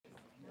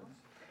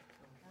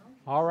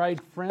All right,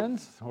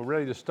 friends, we're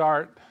ready to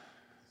start.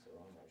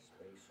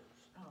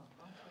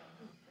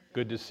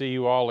 Good to see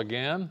you all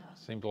again.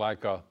 Seems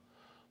like a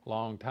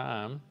long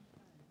time.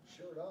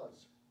 Sure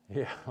does.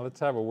 Yeah,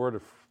 let's have a word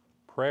of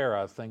prayer.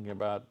 I was thinking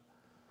about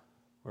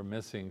we're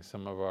missing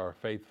some of our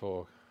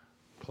faithful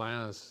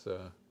class,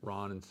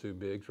 Ron and Sue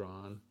Biggs,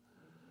 Ron,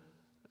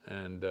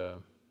 and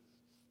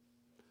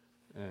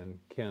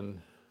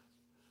Ken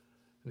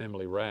and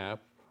Emily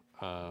Rapp.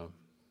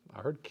 I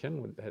heard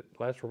Ken,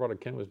 last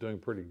report Ken was doing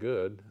pretty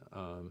good.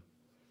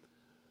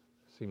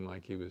 Seemed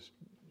like he was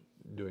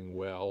doing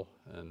well,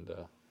 and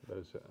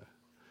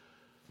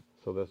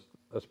so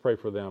let's pray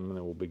for them, and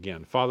then we'll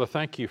begin. Father,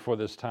 thank you for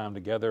this time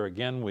together.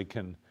 Again, we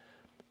can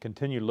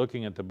continue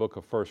looking at the book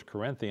of 1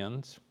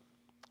 Corinthians,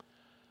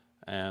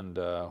 and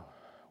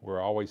we're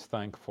always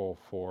thankful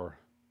for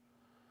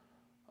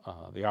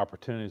the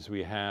opportunities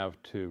we have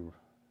to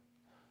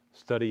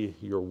study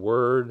your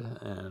word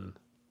and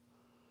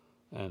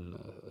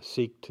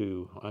seek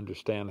to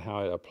understand how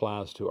it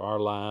applies to our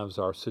lives,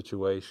 our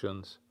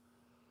situations.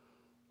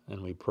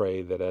 And we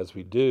pray that as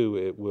we do,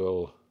 it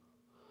will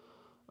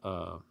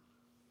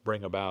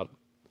bring about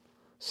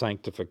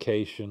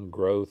sanctification,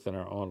 growth in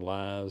our own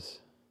lives.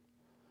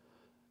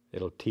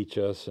 It'll teach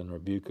us and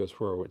rebuke us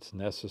where it's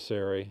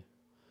necessary.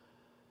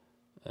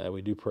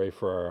 We do pray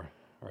for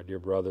our dear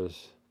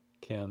brothers,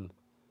 Ken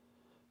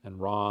and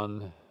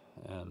Ron,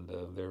 and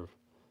their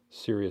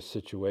serious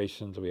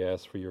situations. We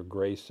ask for your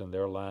grace in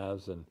their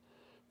lives and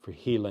for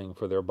healing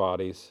for their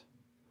bodies.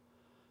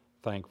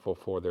 Thankful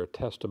for their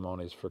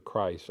testimonies for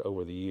Christ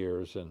over the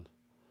years,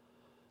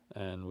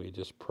 and we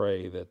just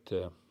pray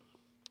that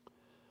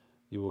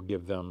you will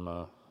give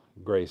them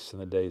grace in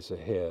the days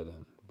ahead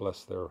and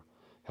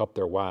help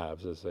their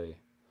wives as they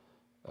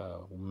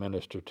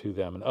minister to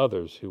them and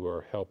others who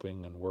are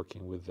helping and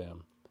working with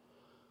them.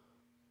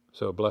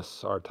 So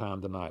bless our time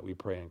tonight, we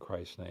pray in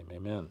Christ's name,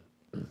 amen.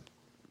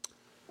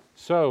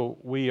 So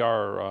we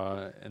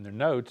are in the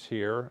notes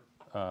here.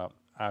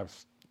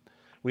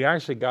 We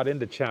actually got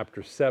into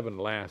chapter 7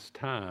 last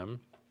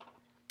time,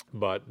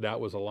 but that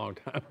was a long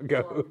time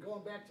ago. So are we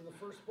going back to the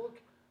first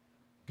book?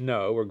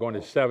 No, we're going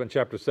to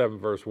chapter 7,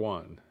 verse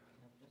 1.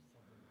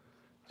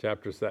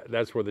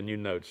 That's where the new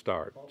notes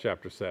start,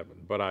 chapter 7.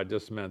 But I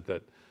just meant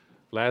that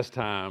last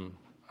time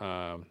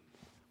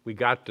we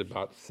got to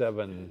about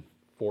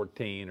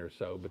 7:14 or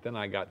so, but then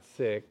I got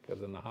sick. I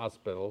was in the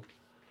hospital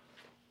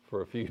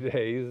for a few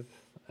days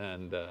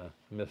and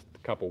missed a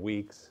couple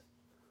weeks.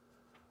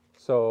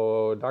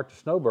 So Dr.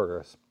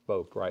 Snowberger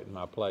spoke right in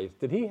my place.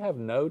 Did he have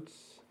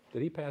notes?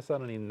 Did he pass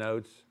out any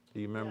notes? Do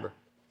you remember?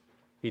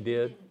 Yeah. He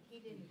did? He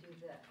didn't do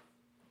that.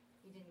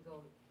 He didn't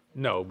go.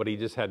 No, but he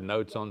just had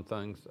notes on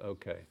things?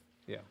 Okay,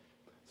 yeah.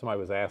 Somebody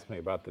was asking me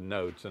about the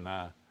notes, and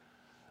I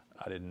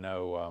didn't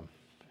know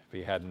if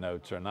he had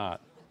notes or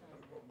not.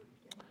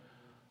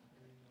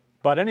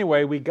 But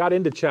anyway, we got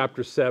into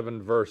chapter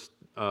 7 verse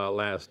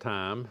last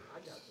time. I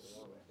got the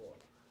wrong book.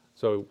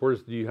 So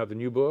do you have the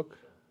new book?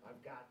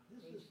 I've got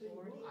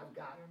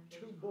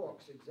two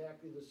books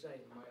exactly the same.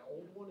 My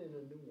old one and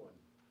a new one,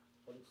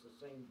 but it's the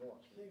same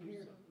book. Same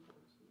here.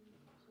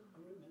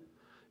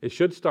 It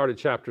should start at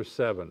chapter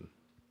 7.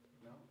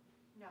 No,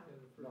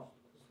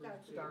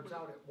 it starts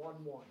out at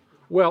 1:1.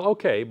 Well,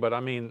 okay, but I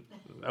mean,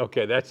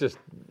 okay, that's just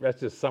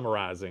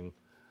summarizing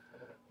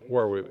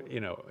where we,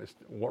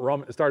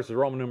 it starts with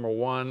Roman numeral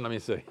 1. Let me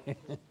see. Looks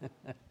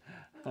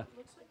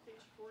like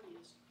page 40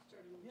 is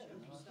starting with chapter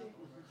 7.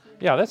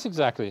 Yeah, that's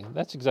exactly.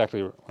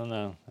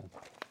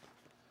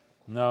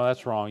 No,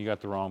 that's wrong. You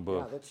got the wrong Yeah,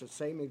 book. that's the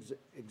same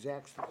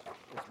exact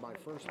as my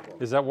first book.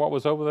 Is that what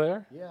was over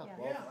there? Yeah,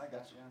 well, I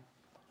passed them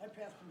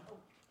out.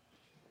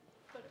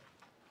 But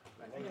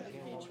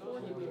page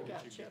 40, we've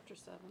got chapter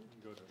 7.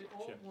 The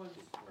old ones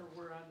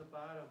were on the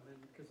bottom, and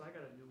because I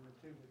got a new one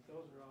too, but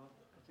those are all,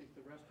 I think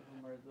the rest of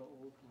them are the old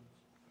ones.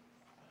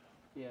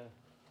 Yeah,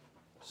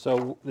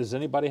 So does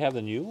anybody have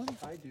the new one?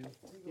 I do.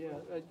 Yeah,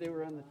 they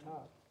were on the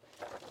top.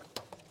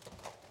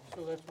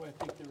 So that's why I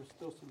think there were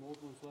still some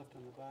old ones left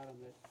on the bottom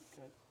that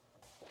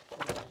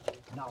got.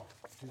 now,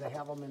 do they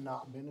have them in the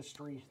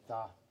ministry,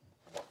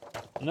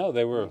 No,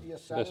 media they're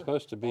center?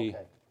 supposed to be.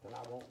 Okay, then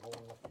I won't go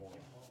and look for them.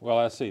 Well,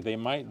 I see. They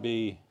might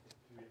be.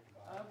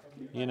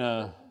 Maybe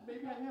I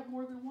have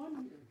more than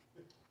one here.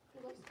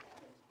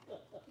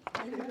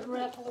 Maybe you could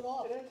raffle it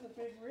off. It has a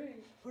big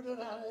ring. Put it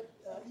on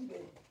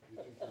eBay.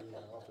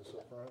 Office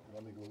up front,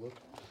 want me to go look?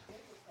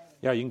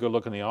 Yeah, you can go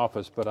look in the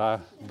office, but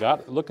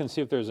look and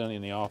see if there's any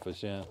in the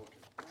office. Yeah. We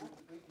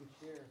can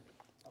share.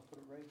 I'll put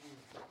it right here.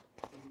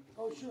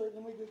 Oh, sure,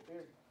 then we're going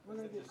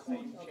to get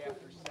clean.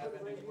 Chapter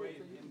 7 anyway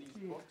in these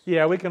books?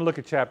 Yeah, we can look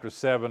at chapter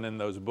 7 in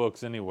those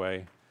books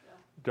anyway.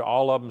 Do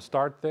all of them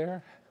start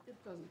there? It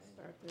doesn't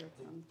start there, it's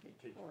on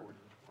page 4.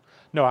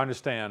 No, I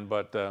understand,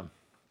 but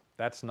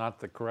that's not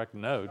the correct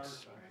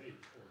notes.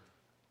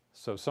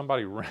 So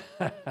somebody,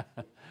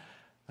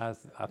 I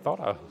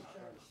thought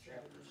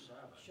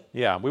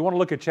yeah, we want to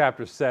look at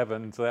chapter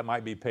 7, so that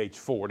might be page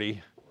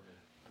 40.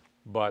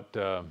 But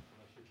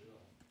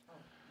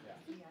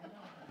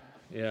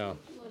yeah,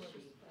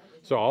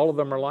 So all of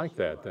them are like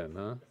that then,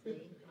 huh? See,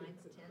 mine's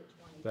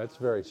 10:20. That's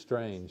very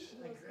strange.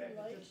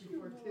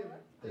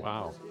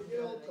 Wow.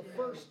 You know, the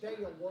first day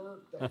of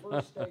work, the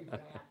first day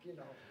back, you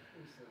know.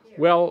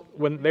 Well,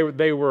 when they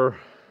were Right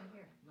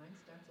here, mine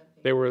starts up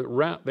here.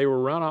 they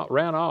were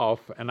ran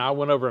off, and I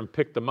went over and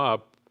picked them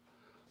up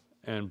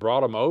and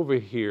brought them over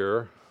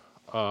here.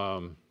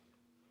 But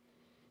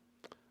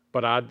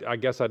I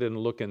guess I didn't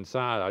look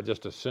inside. I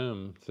just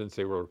assumed since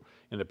they were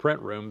in the print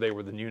room, they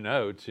were the new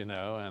notes, and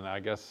I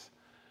guess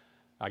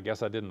I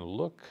didn't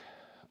look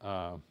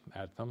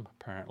at them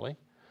apparently.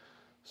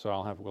 So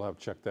we'll have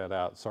to check that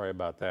out. Sorry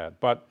about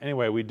that. But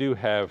anyway, we do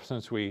have,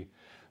 since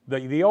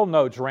the old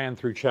notes ran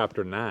through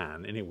chapter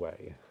 9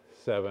 anyway,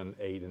 7,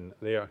 8, and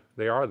they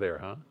are there,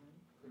 huh? I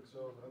think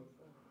so.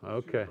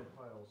 Okay.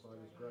 Pile, so I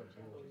just grabbed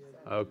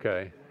those.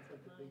 Okay.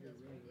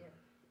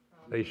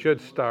 They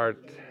should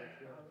start,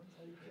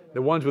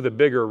 the ones with the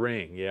bigger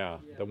ring, yeah,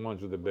 the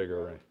ones with the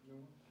bigger ring.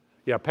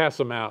 Yeah, pass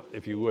them out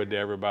if you would to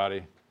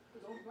everybody.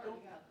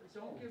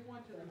 Don't give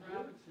one to the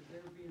Robinsons, they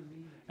were being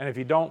mean. And if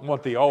you don't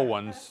want the old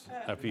ones,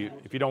 if you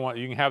don't want,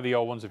 you can have the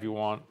old ones if you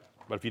want,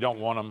 but if you don't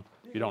want them,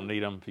 if you don't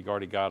need them, if you've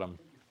already got them.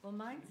 Well,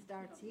 mine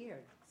starts here,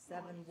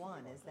 7:1,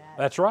 is that?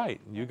 That's right,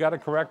 you got a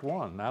correct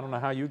one. I don't know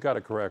how you got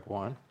a correct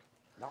one.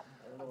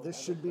 This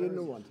should be a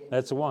new one.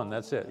 That's the one,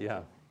 that's it,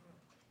 yeah.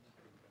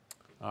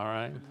 All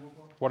right,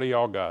 what do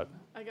y'all got?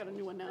 I got a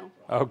new one now.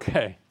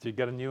 Okay, did you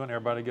get a new one?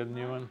 Everybody get a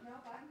new one?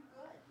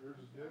 Yours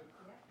is good?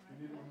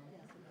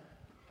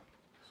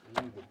 So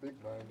you need the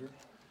big binder.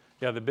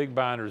 Yeah, the big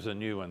binder's a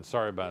new one,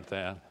 sorry about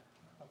that.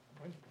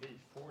 When's page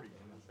 40, and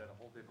is that a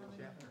whole different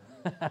chapter?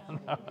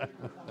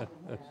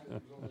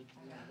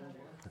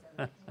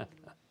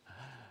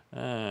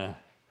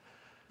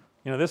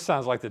 This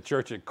sounds like the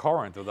church at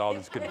Corinth with all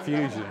this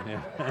confusion.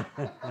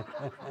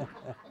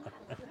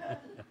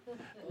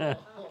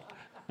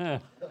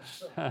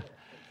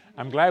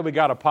 I'm glad we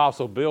got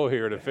Apostle Bill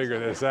here to figure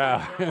this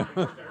out.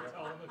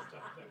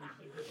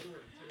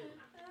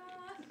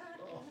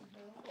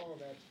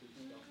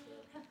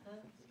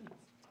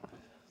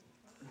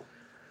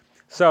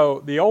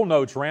 So the old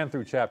notes ran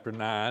through chapter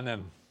 9,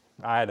 and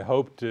I had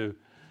hoped to,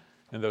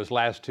 in those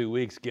last 2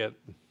 weeks, get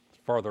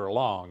further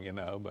along,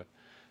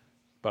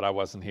 but I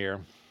wasn't here.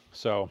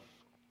 So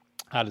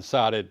I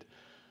decided,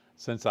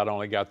 since I'd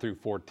only got through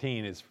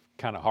 14, it's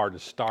kind of hard to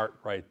start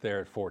right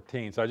there at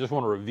 14. So I just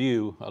want to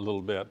review a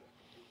little bit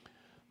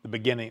the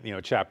beginning,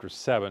 chapter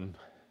 7.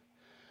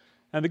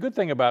 And the good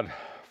thing about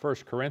 1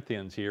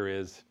 Corinthians here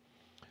is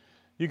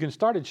you can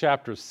start at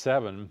chapter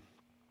 7.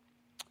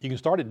 You can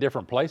start at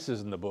different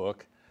places in the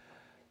book,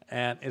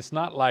 and it's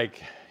not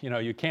like,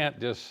 you can't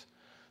just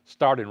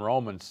start in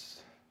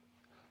Romans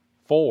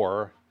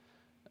 4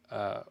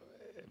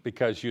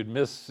 because you'd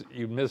miss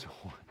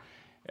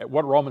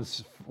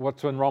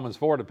what's in Romans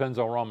 4 depends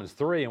on Romans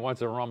 3, and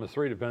what's in Romans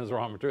 3 depends on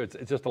Romans 2.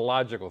 It's just a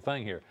logical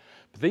thing here.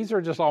 But these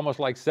are just almost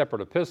like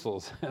separate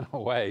epistles in a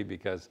way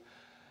because,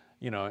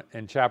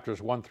 in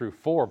chapters 1 through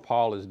 4,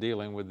 Paul is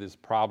dealing with this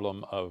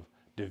problem of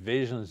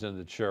divisions in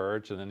the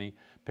church, and then he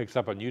picks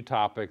up on new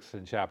topics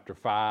in chapter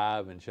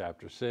 5 and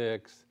chapter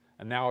 6,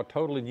 and now a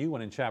totally new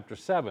one in chapter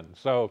 7.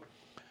 So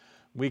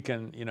we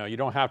can, you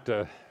don't have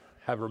to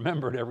have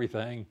remembered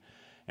everything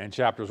in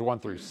chapters 1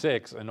 through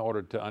 6 in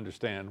order to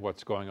understand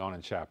what's going on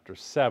in chapter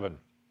 7.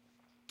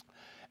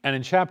 And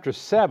in chapter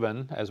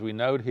 7, as we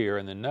note here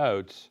in the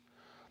notes,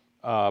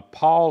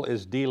 Paul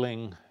is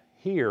dealing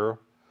here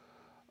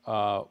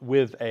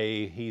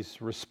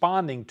he's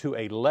responding to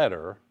a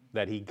letter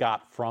that he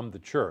got from the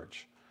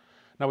church.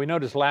 Now, we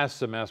noticed last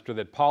semester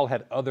that Paul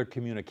had other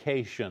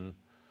communication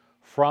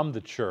from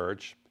the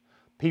church.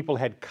 People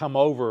had come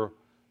over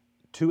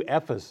to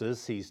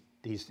Ephesus. He's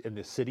in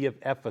the city of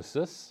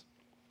Ephesus,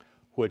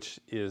 which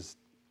is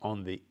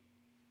on the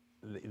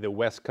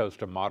west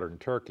coast of modern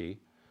Turkey.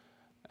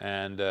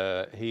 And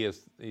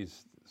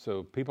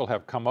so people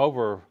have come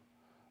over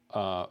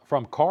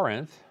from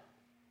Corinth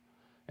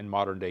in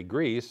modern day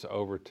Greece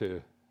over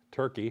to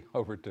Turkey,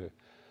 over to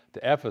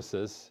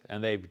Ephesus,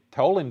 and they've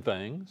told him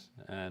things,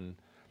 and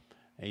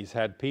he's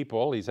had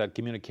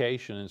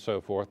communication and so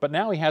forth. But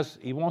now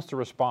he wants to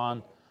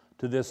respond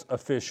to this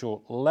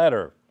official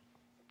letter.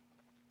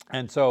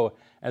 And so,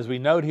 as we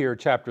note here,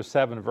 chapter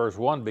 7, verse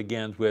 1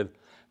 begins with,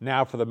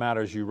 "Now for the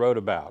matters you wrote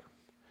about."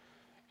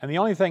 And the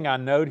only thing I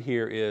note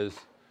here is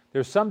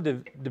there's some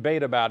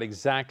debate about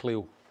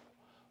exactly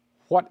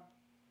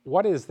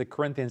what is the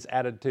Corinthians'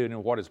 attitude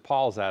and what is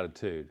Paul's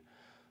attitude.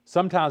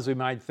 Sometimes we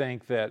might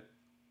think that,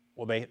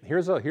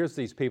 here's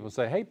these people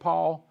say, "Hey,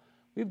 Paul,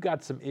 we've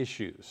got some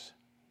issues,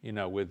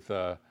 we've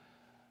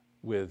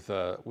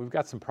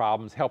got some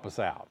problems, help us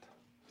out."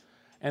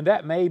 And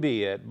that may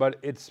be it, but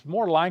it's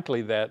more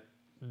likely that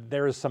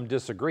there is some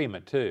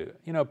disagreement too.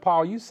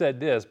 Paul, you said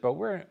this, but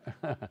we're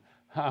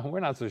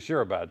not so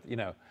sure about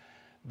it.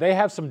 They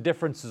have some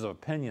differences of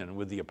opinion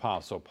with the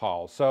Apostle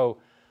Paul. So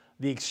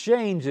the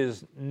exchange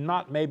is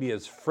not maybe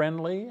as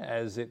friendly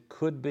as it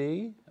could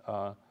be.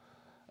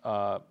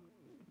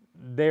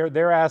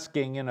 they're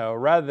asking,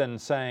 rather than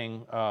saying,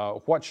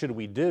 what should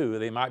we do,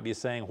 they might be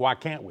saying, why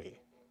can't we?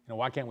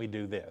 Why can't we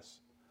do this?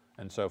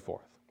 And so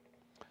forth.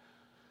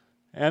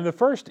 And the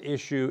first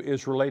issue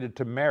is related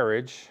to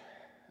marriage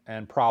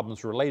and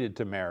problems related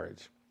to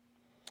marriage.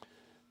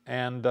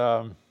 And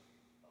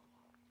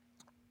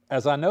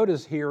as I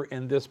notice here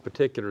in this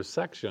particular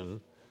section,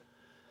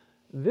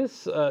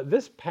 this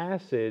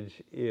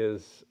passage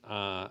is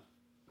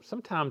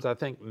sometimes, I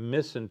think,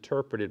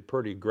 misinterpreted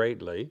pretty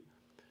greatly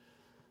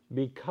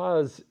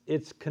because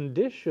it's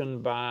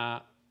conditioned by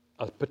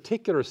a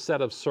particular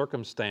set of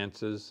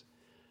circumstances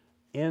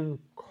in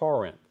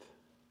Corinth.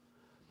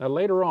 Now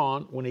later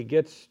on, when he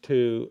gets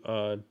to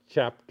the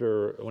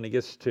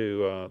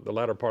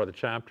latter part of the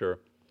chapter,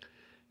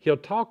 he'll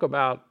talk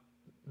about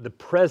the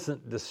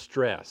present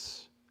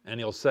distress, and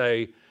he'll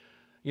say,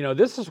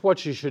 this is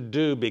what you should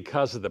do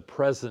because of the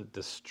present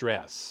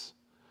distress.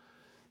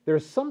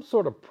 There's some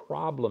sort of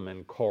problem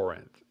in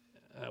Corinth.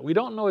 We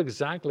don't know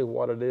exactly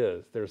what it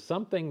is. There's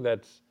something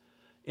that's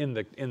in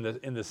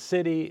the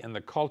city, in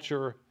the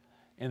culture,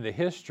 in the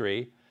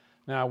history.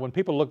 Now, when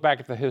people look back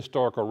at the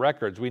historical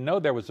records, we know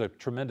there was a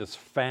tremendous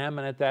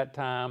famine at that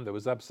time that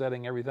was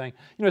upsetting everything.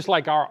 It's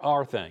like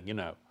our thing,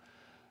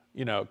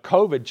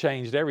 COVID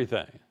changed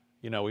everything.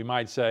 We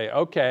might say,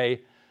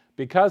 okay,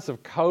 because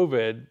of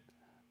COVID,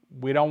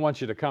 we don't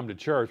want you to come to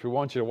church. We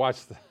want you to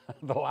watch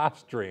the live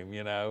stream,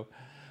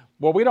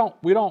 Well, we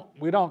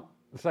don't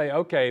say,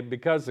 okay,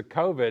 because of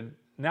COVID,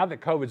 now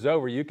that COVID's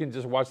over, you can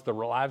just watch the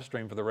live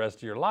stream for the rest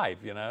of your life,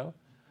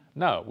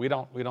 No, we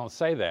don't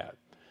say that.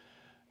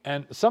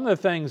 And some of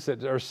the things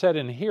that are said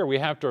in here, we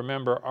have to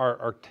remember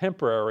are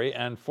temporary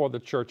and for the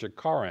church at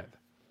Corinth.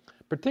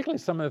 Particularly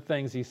some of the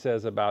things he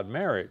says about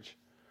marriage.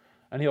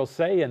 And he'll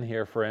say in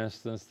here, for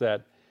instance,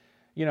 that,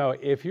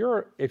 if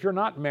you're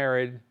not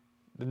married,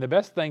 then the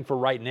best thing for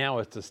right now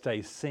is to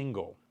stay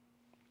single.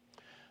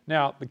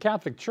 Now, the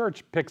Catholic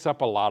Church picks up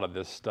a lot of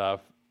this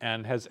stuff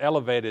and has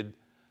elevated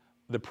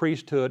the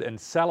priesthood and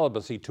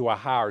celibacy to a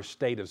higher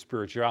state of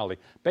spirituality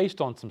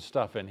based on some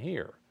stuff in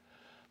here.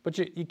 But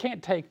you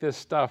can't take this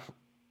stuff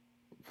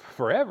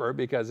forever,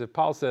 because if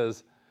Paul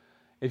says,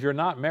 if you're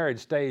not married,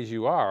 stay as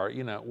you are,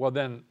 well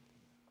then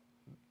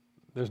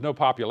there's no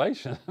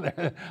population.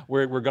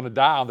 we're going to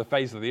die on the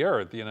face of the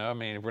earth,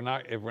 if we're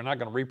not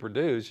going to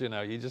reproduce,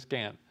 you just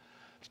can't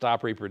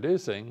stop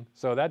reproducing.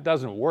 So that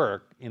doesn't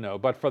work,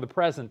 but for the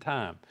present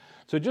time.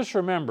 So just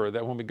remember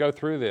that when we go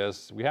through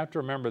this, we have to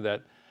remember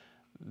that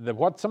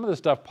what some of the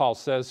stuff Paul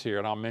says here,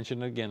 and I'll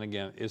mention it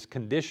again, is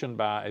conditioned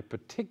by a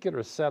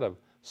particular set of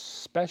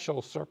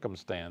special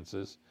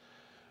circumstances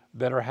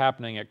that are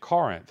happening at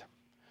Corinth.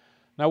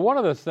 Now, one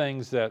of the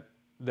things that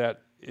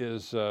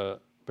is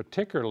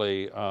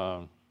particularly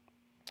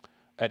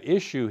at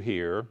issue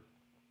here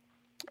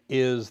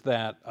is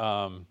that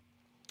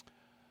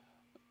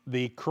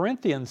the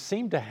Corinthians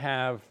seem to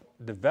have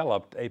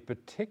developed a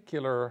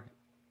particular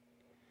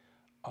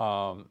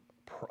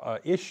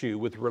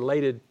issue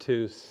related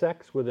to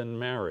sex within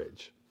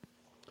marriage.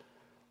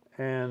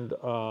 And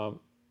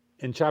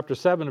in chapter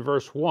 7,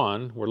 verse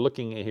 1, we're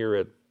looking here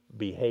at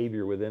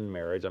behavior within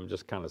marriage. I'm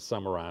just kind of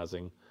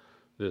summarizing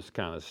this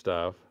kind of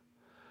stuff.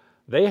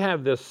 They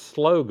have this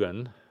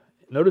slogan.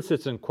 Notice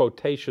it's in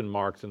quotation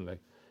marks in the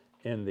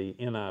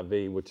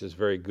NIV, which is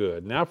very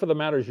good. Now for the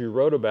matters you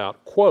wrote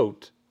about,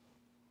 quote,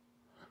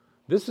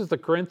 this is the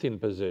Corinthian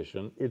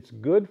position. It's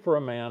good for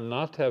a man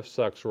not to have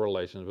sexual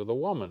relations with a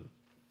woman.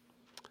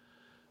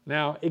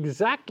 Now,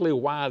 exactly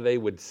why they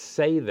would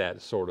say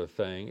that sort of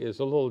thing is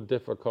a little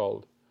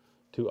difficult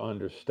to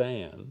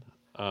understand.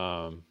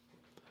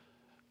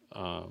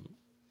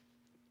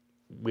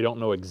 We don't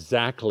know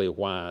exactly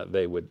why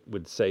they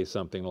would say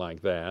something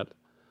like that.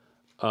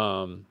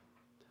 Some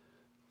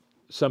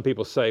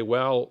people say,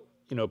 well,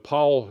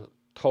 Paul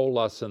told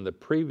us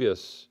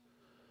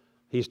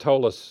he's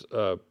told us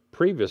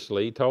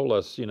previously,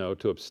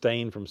 to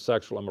abstain from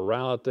sexual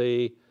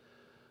immorality,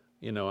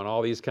 and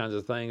all these kinds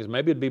of things.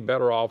 Maybe it'd be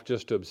better off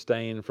just to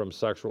abstain from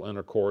sexual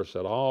intercourse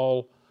at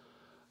all.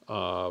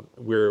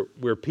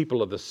 We're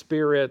people of the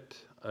Spirit,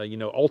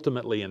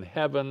 ultimately in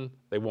heaven.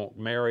 They won't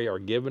marry or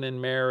given in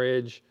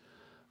marriage.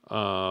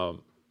 We'll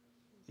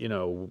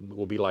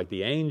be like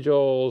the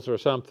angels or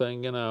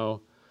something,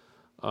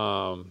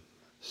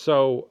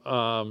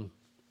 So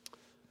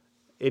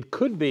it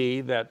could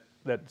be that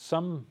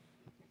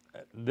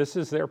this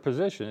is their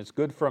position. It's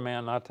good for a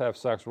man not to have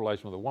sexual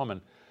relation with a woman.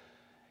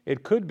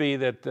 It could be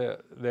that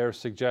they're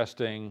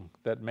suggesting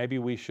that maybe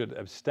we should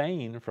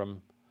abstain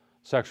from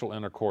sexual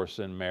intercourse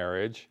in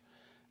marriage,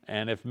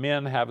 and if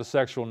men have a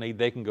sexual need,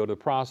 they can go to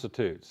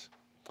prostitutes.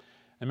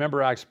 And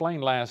remember, I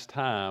explained last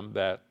time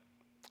that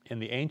in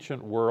the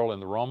ancient world, in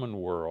the Roman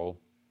world,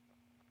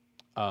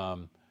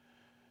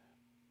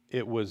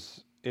 it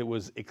was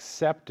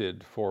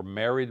accepted for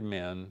married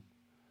men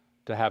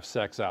to have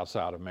sex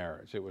outside of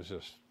marriage. There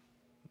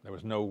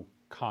was no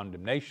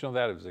condemnation of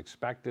that. It was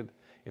expected.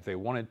 If they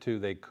wanted to,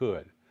 they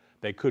could.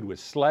 They could with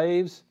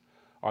slaves,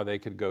 or they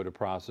could go to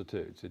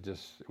prostitutes. It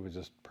was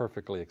just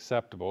perfectly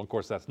acceptable. Of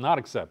course, that's not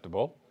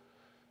acceptable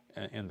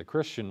in the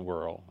Christian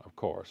world, of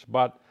course.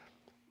 But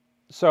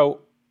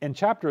so in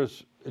chapter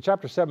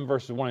 7,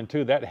 verses 1 and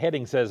 2, that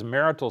heading says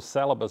marital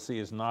celibacy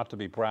is not to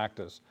be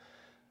practiced.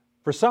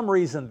 For some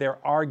reason,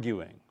 they're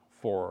arguing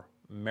for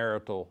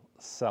marital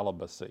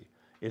celibacy.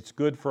 It's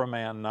good for a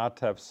man not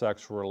to have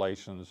sexual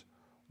relations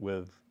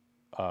with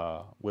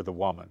a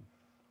woman.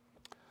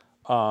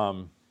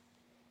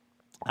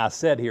 I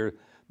said here,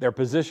 their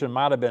position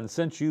might have been,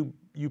 since you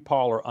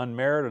Paul, are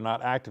unmarried or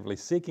not actively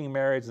seeking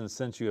marriage, and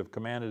since you have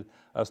commanded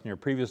us in your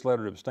previous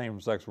letter to abstain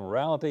from sexual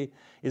morality,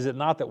 is it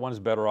not that one is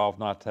better off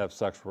not to have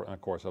sexual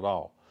intercourse at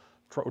all?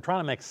 We're trying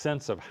to make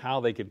sense of how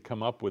they could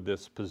come up with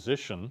this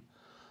position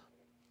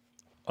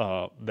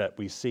that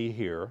we see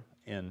here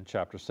in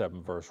chapter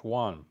 7, verse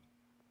 1.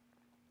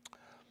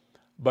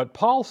 But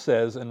Paul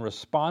says in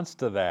response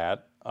to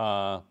that,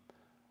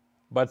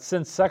 but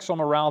since sexual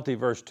morality,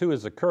 verse 2,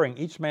 is occurring,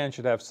 each man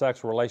should have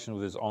sexual relations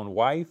with his own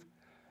wife,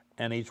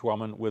 and each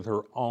woman with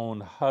her own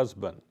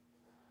husband.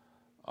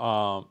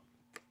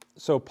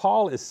 So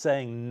Paul is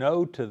saying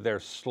no to their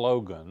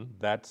slogan.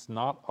 That's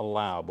not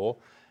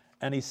allowable.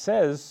 And he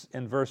says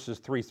in verses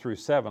 3 through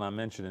 7, I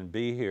mentioned in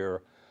B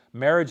here,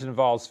 marriage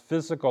involves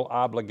physical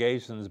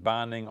obligations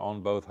binding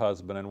on both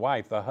husband and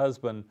wife. The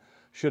husband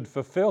should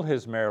fulfill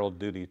his marital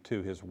duty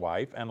to his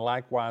wife, and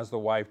likewise the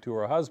wife to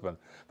her husband.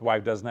 The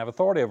wife doesn't have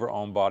authority over her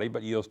own body,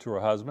 but yields to her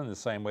husband in the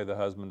same way the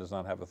husband does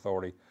not have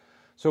authority.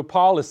 So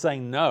Paul is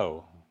saying,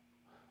 no,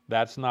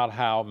 that's not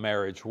how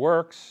marriage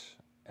works,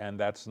 and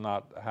that's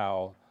not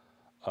how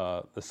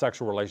the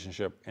sexual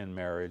relationship in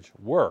marriage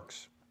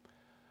works.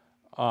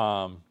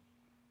 So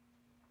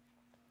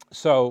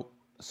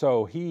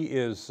he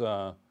is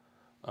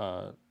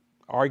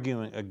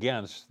arguing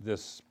against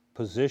this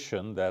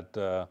position that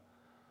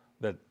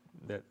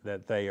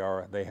they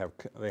have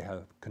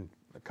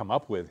come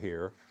up with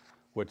here,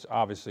 which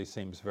obviously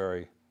seems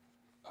very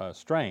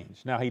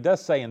strange. Now he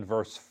does say in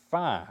verse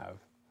 5,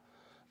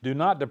 do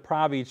not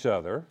deprive each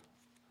other,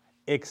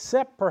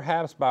 except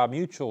perhaps by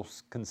mutual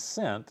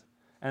consent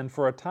and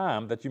for a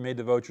time, that you may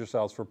devote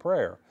yourselves for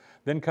prayer.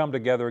 Then come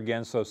together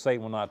again so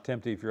Satan will not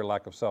tempt you for your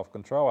lack of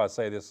self-control. I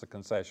say this as a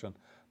concession,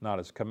 not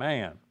as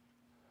command.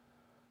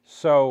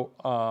 So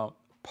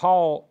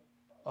Paul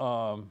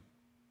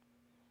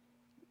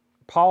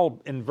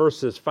in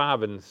verses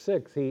 5 and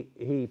 6,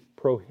 he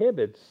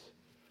prohibits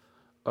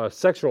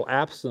sexual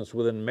abstinence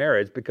within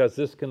marriage because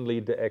this can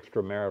lead to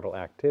extramarital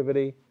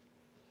activity.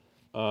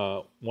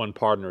 One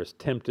partner is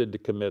tempted to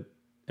commit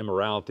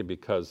immorality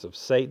because of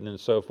Satan and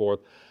so forth.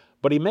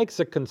 But he makes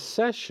a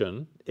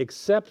concession,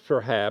 except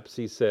perhaps,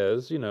 he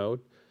says,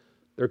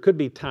 there could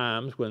be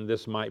times when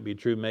this might be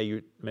true,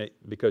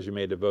 because you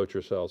may devote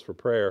yourselves for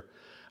prayer.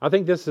 I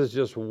think this is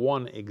just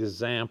one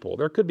example.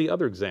 There could be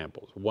other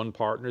examples. One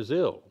partner's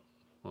ill.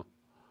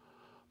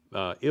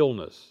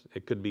 Illness.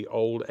 It could be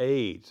old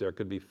age. There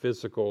could be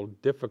physical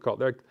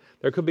difficulty.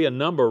 There could be a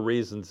number of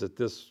reasons that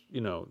this,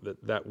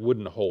 that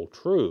wouldn't hold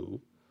true.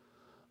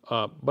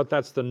 But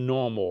that's the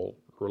normal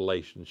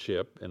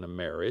relationship in a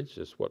marriage,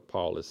 is what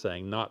Paul is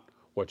saying, not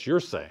what you're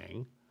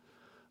saying,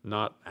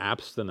 not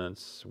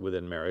abstinence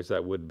within marriage.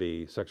 That would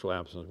be, sexual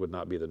abstinence would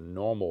not be the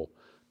normal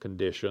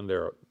condition.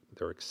 There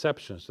are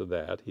exceptions to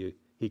that.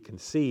 He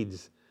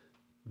concedes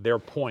their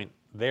point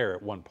there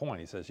at one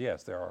point. He says,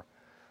 yes, there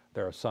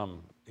are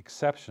some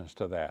exceptions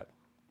to that.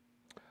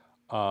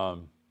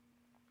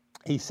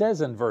 He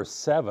says in verse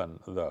 7,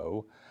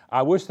 though,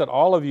 I wish that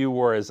all of you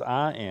were as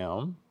I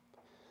am,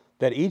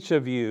 that each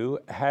of you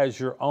has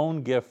your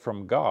own gift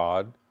from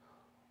God.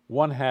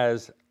 One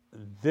has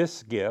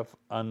this gift,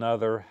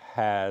 another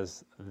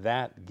has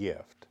that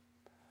gift.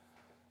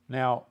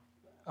 Now,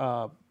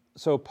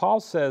 so Paul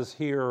says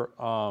here,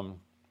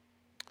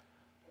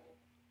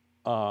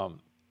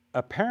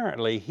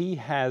 apparently he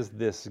has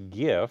this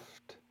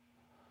gift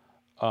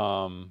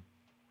of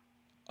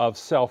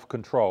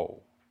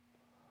self-control.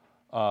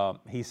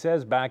 He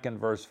says back in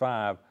verse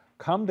 5,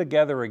 come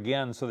together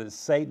again so that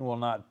Satan will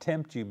not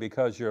tempt you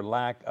because your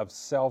lack of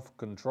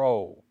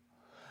self-control.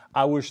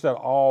 I wish that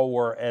all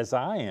were as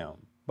I am,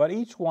 but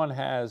each one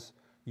has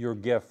your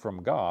gift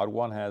from God.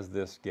 One has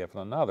this gift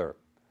and another.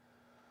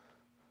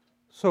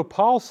 So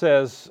Paul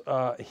says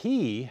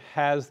he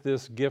has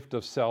this gift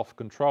of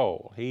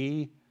self-control.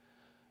 He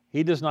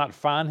does not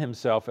find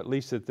himself, at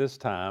least at this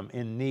time,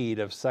 in need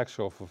of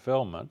sexual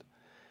fulfillment.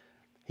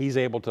 He's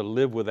able to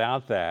live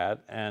without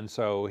that, and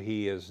so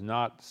he is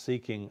not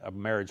seeking a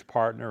marriage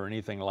partner or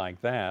anything like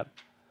that.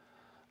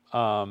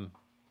 But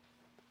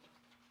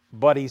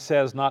he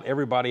says not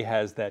everybody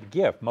has that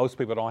gift. Most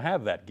people don't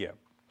have that gift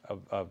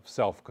of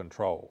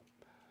self-control.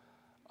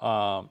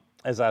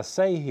 As I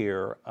say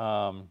here,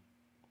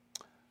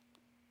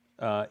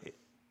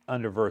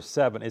 under verse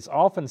 7, it's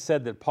often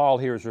said that Paul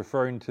here is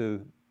referring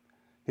to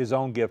his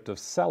own gift of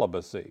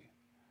celibacy.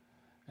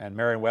 And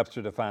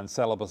Merriam-Webster defines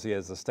celibacy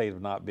as the state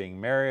of not being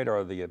married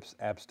or the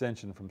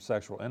abstention from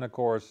sexual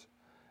intercourse,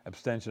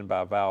 abstention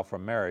by vow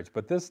from marriage.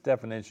 But this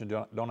definition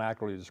don't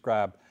accurately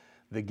describe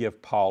the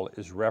gift Paul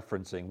is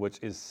referencing, which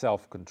is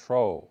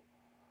self-control.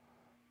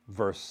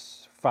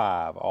 verse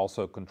 5,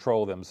 also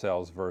control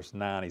themselves, verse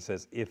 9. He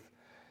says, if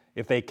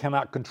they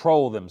cannot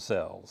control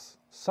themselves,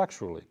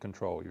 sexually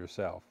control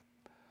yourself.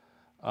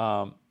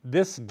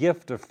 This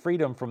gift of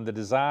freedom from the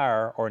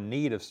desire or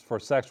need for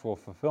sexual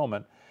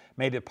fulfillment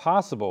made it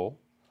possible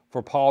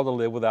for Paul to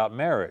live without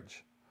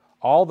marriage.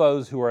 All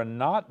those who are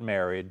not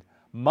married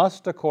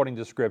must, according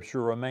to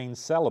Scripture, remain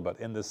celibate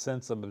in the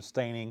sense of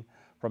abstaining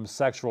from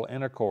sexual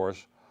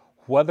intercourse,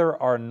 whether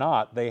or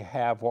not they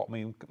have what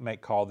we may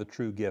call the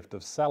true gift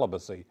of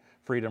celibacy,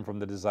 freedom from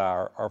the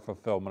desire or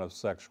fulfillment of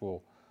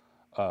sexual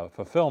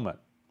fulfillment.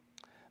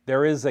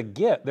 There is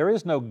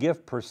no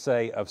gift per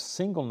se of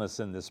singleness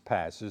in this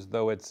passage,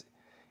 though it's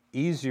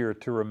easier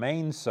to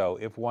remain so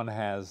if one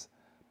has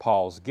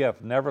Paul's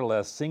gift.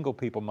 Nevertheless, single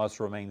people must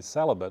remain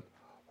celibate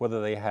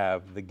whether they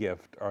have the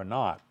gift or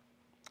not.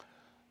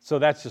 So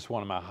that's just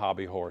one of my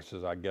hobby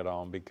horses I get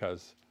on,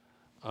 because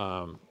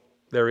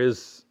there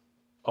is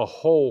a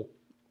whole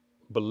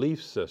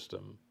belief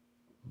system,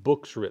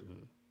 books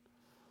written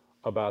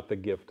about the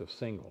gift of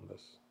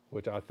singleness,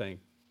 which I think,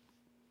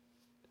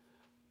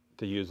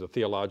 to use a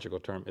theological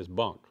term, is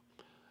bunk.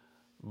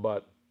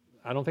 But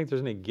I don't think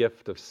there's any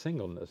gift of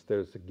singleness.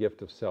 There's a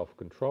gift of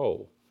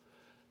self-control.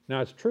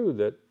 Now, it's true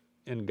that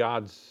in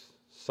God's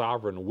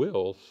sovereign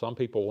will, some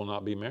people will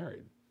not be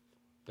married.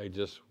 They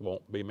just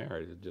won't be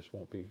married. It just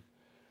won't be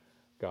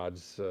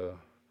God's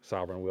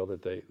sovereign will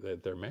that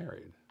they're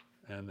married,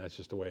 and that's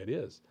just the way it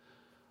is.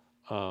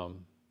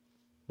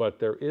 But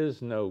there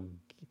is no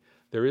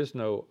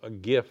a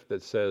gift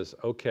that says,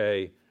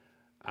 okay,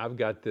 I've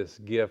got this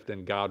gift,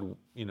 and God,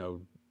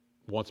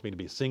 wants me to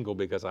be single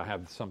because I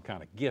have some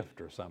kind of gift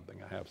or something.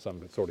 I have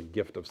some sort of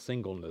gift of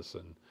singleness,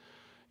 and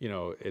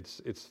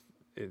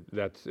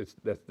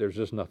there's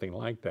just nothing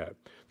like that.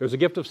 There's a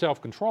gift of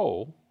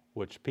self-control,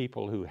 which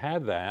people who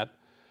have that,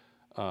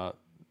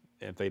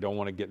 if they don't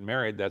want to get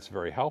married, that's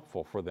very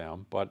helpful for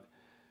them. But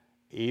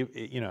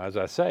as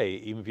I say,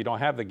 even if you don't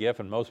have the gift,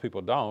 and most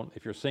people don't,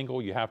 if you're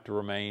single, you have to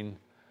remain.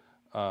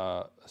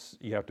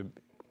 You have to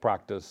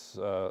practice.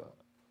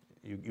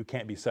 You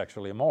can't be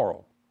sexually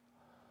immoral.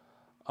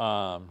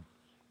 As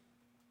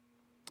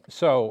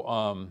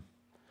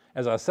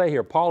I say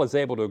here, Paul is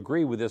able to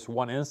agree with this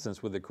one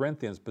instance with the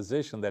Corinthians'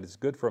 position that it's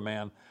good for a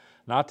man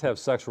not to have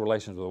sexual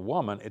relations with a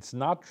woman. It's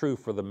not true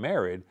for the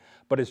married,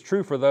 but it's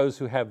true for those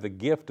who have the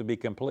gift to be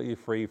completely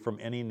free from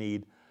any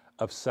need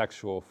of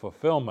sexual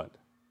fulfillment.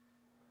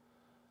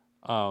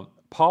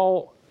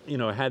 Paul,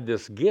 had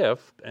this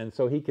gift, and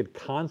so he could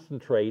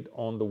concentrate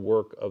on the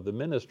work of the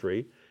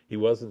ministry. He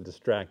wasn't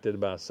distracted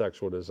by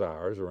sexual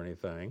desires or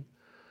anything.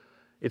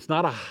 It's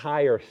not a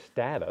higher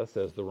status,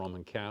 as the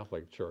Roman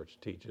Catholic Church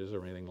teaches,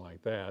 or anything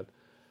like that.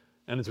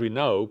 And as we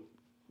know,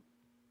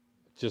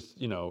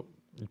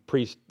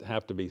 priests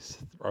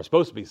are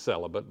supposed to be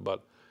celibate,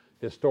 but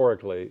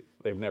historically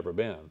they've never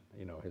been.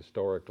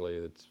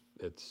 Historically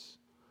it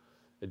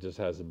just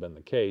hasn't been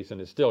the case, and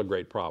it's still a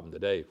great problem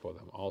today for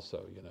them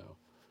also,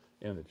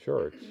 in the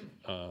church.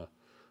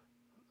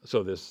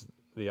 So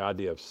the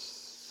idea of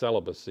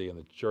celibacy in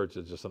the church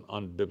is just an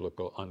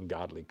unbiblical,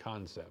 ungodly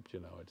concept.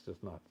 It's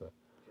just not the.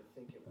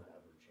 Do you think it will ever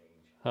change?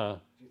 Huh?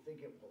 Do you think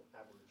it will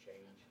ever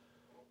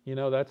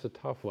change? That's a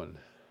tough one.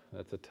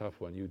 That's a tough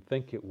one. You'd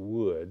think it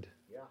would.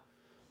 Yeah.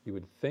 You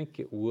would think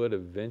it would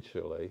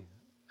eventually,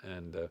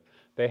 and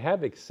they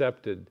have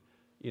accepted,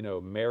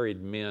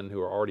 married men who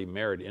are already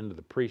married into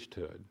the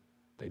priesthood.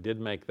 They did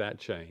make that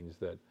change,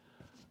 that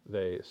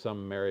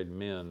some married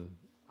men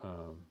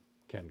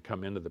can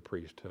come into the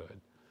priesthood,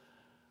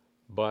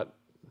 but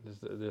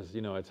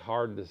it's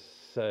hard to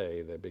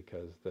say that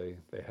because they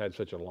had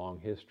such a long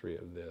history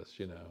of this.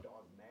 Dogmatic.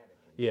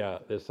 Yeah,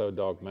 they're so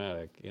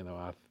dogmatic.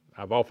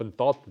 I've often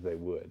thought that they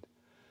would.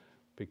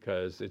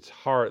 Because it's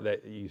hard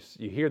that you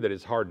hear that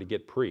it's hard to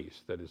get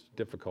priests, that it's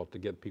difficult to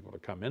get people to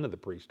come into the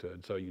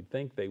priesthood. So you'd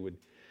think they would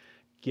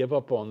give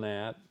up on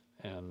that,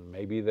 and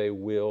maybe they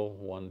will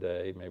one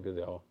day. Maybe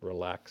they'll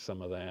relax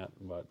some of that,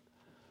 but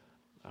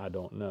I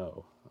don't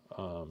know.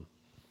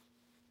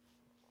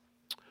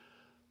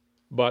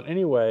 But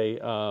anyway,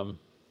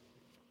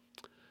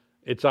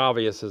 it's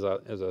obvious, as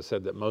I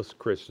said, that most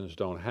Christians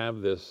don't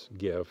have this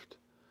gift.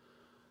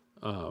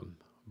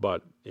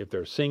 But if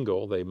they're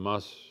single, they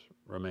must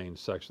remain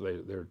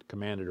they're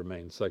commanded to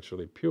remain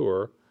sexually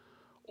pure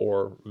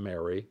or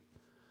marry.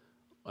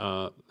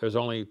 There's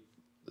only,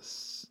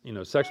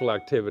 sexual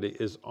activity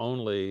is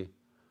only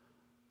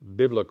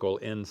biblical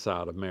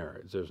inside of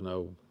marriage. There's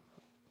no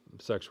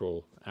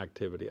sexual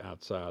activity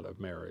outside of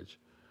marriage,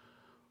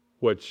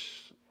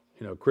 which,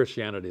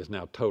 Christianity is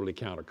now totally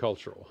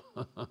countercultural.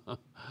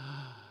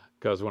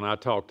 Because when I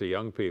talk to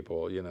young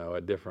people,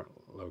 at different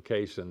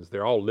locations,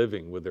 they're all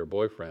living with their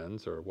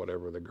boyfriends or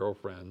whatever, their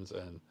girlfriends,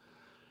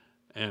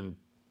 and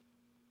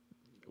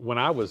when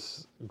I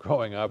was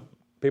growing up,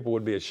 people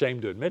would be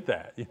ashamed to admit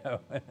that,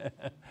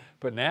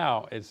 But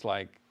now it's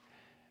like,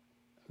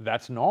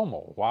 that's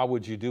normal. Why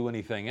would you do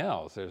anything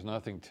else? There's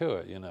nothing to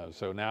it,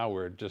 So now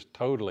we're just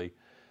totally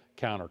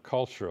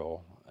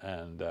countercultural,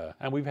 and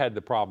we've had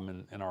the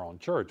problem in our own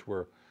church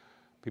where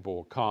People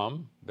will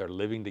come, they're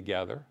living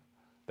together.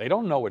 They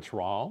don't know it's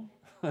wrong.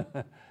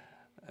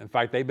 In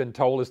fact, they've been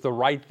told it's the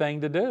right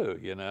thing to do,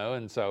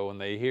 and so when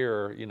they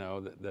hear,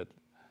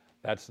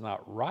 that's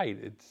not right,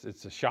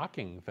 it's a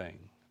shocking thing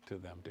to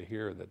them to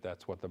hear that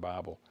that's what the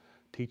Bible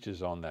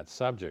teaches on that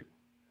subject.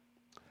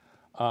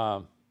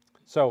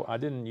 So I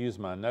didn't use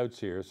my notes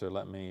here, so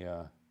let me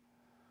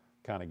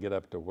kind of get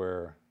up to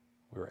where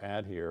we're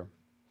at here.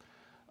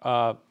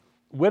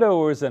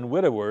 Widowers and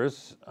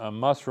widowers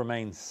must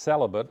remain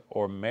celibate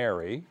or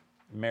marry,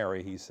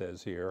 he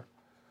says here.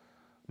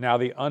 Now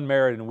the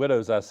unmarried and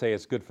widows, I say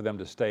it's good for them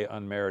to stay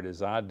unmarried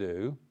as I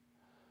do.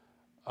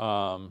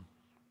 As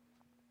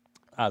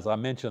I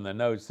mentioned in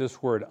the notes,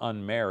 this word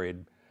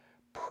unmarried,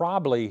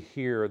 probably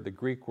here, the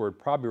Greek word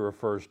probably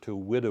refers to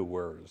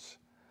widowers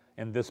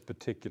in this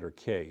particular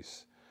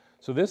case.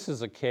 So this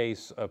is a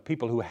case of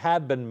people who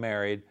had been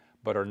married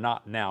but are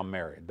not now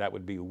married. That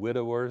would be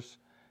widowers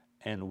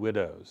and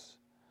widows.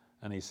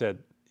 And he said,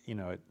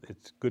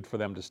 it's good for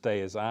them to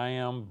stay as I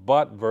am.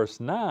 But verse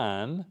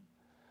 9,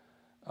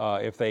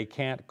 if they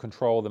can't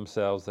control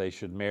themselves, they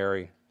should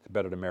marry. It's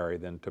better to marry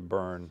than to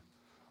burn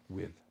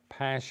with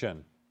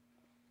passion.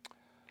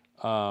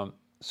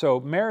 So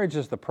marriage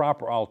is the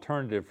proper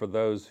alternative for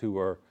those who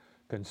are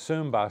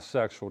consumed by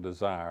sexual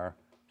desire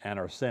and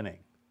are sinning.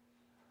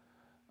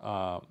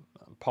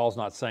 Paul's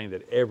not saying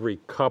that every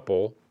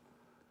couple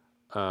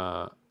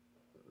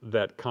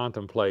that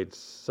contemplates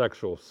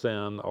sexual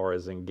sin or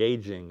is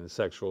engaging in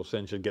sexual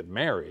sin should get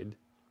married.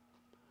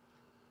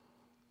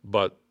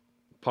 But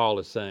Paul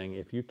is saying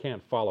if you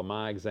can't follow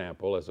my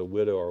example as a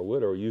widow or a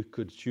widower, you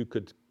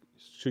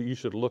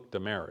should look to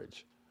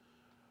marriage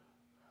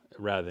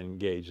rather than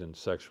engage in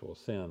sexual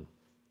sin.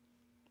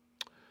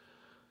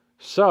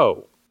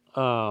 So,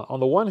 on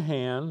the one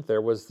hand,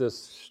 there was this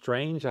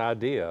strange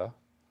idea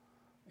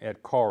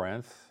at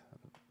Corinth,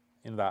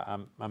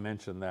 I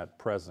mentioned that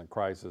present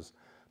crisis.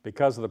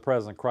 Because of the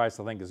present crisis,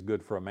 I think it's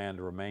good for a man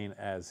to remain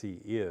as he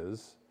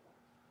is.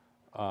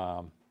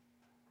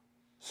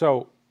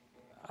 So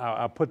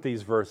I put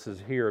these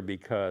verses here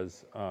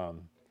because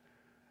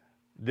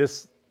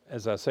this,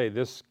 as I say,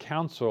 this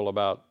counsel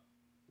about,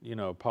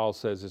 Paul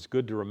says it's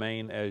good to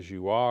remain as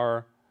you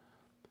are,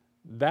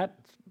 that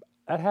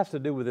has to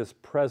do with this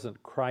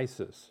present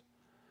crisis.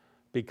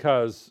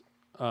 Because,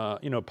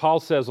 Paul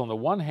says on the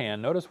one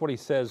hand, notice what he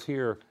says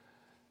here,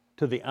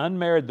 to the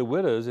unmarried, the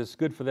widows, it's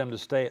good for them to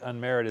stay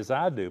unmarried as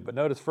I do. But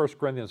notice 1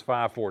 Corinthians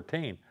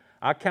 5:14,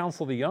 I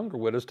counsel the younger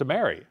widows to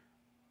marry.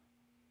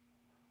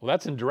 Well,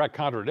 that's in direct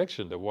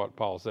contradiction to what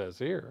Paul says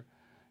here.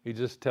 He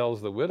just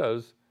tells the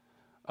widows,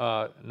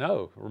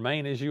 no,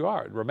 remain as you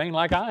are. Remain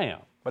like I am.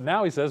 But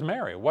now he says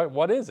marry.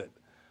 What is it?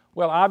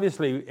 Well,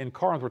 obviously, in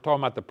Corinth, we're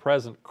talking about the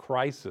present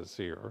crisis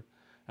here.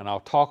 And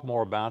I'll talk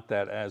more about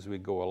that as we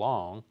go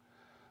along.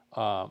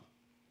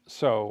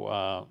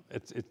 So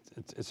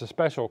it's a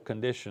special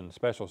condition,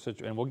 special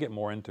situation, and we'll get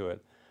more into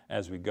it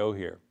as we go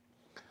here.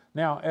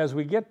 Now, as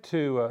we get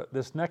to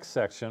this next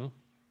section,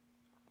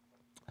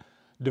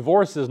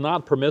 divorce is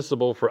not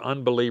permissible for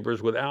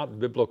unbelievers without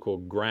biblical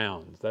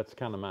grounds. That's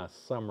kind of my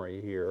summary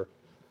here.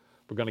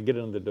 We're going to get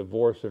into the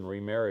divorce and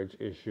remarriage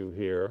issue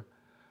here.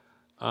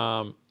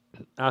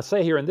 I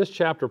say here in this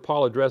chapter,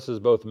 Paul addresses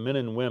both men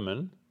and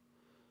women.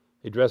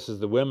 He addresses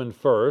the women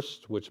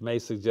first, which may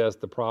suggest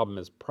the problem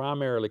is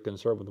primarily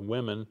concerned with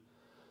women,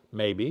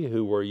 maybe,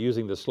 who were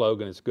using the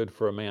slogan, it's good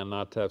for a man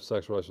not to have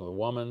sexual relations with a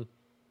woman,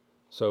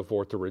 so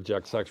forth, to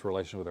reject sexual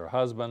relations with her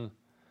husband,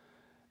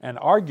 and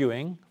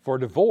arguing for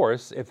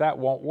divorce if that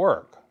won't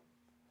work.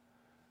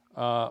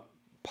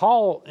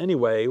 Paul,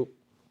 anyway,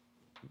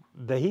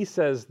 he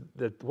says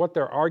that what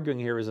they're arguing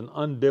here is an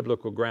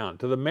unbiblical ground.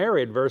 To the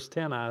married, verse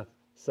 10, I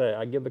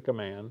give the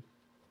command,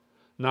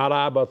 not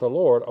I, but the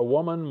Lord, a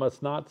woman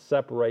must not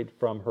separate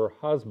from her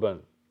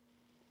husband.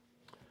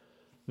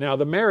 Now,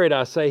 the married,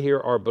 I say here,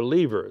 are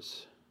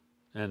believers.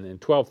 And in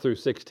 12 through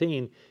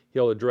 16,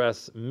 he'll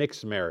address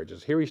mixed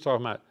marriages. Here he's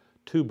talking about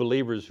two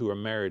believers who are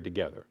married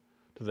together.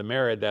 To the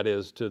married, that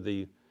is, to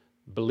the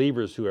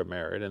believers who are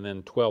married. And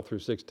then 12 through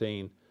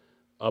 16,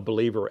 a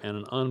believer and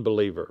an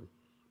unbeliever.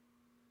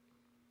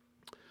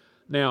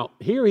 Now,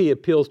 here he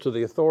appeals to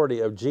the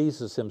authority of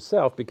Jesus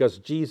himself because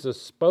Jesus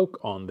spoke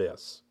on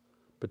this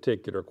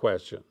particular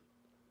question.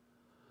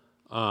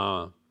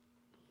 As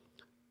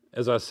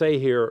I say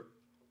here,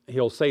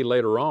 he'll say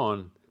later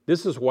on,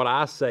 this is what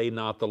I say,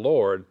 not the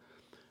Lord,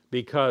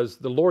 because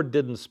the Lord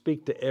didn't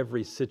speak to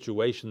every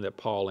situation that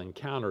Paul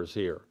encounters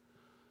here.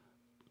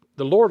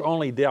 The Lord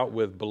only dealt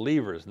with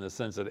believers in the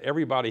sense that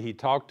everybody he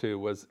talked to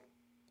was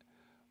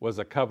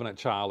a covenant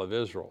child of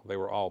Israel. They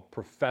were all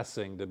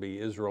professing to be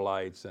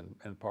Israelites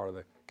and part of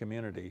the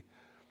community.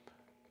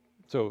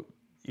 So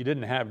you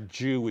didn't have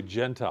Jew with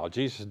Gentile.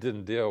 Jesus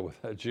didn't deal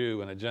with a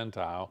Jew and a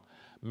Gentile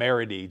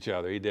married to each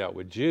other. He dealt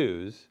with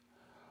Jews.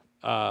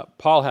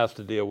 Paul has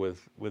to deal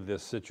with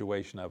this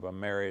situation of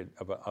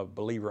a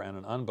believer and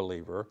an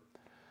unbeliever.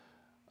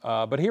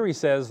 But here he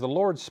says, the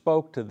Lord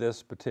spoke to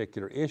this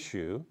particular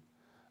issue.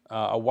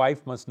 A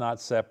wife must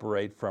not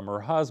separate from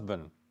her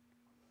husband.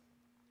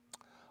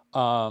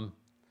 Now,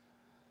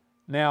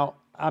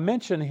 I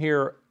mentioned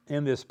here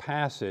in this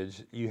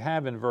passage, you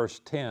have in verse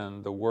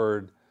 10 the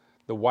word,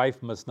 the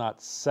wife must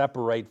not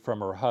separate from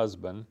her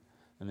husband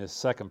in this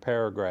second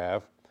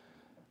paragraph.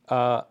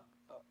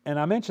 And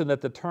I mentioned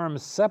that the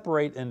terms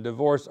separate and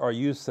divorce are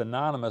used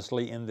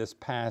synonymously in this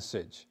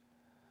passage.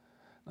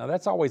 Now,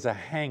 that's always a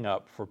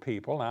hang-up for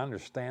people, and I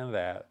understand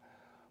that.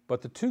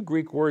 But the two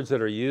Greek words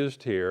that are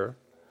used here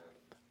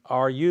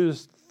are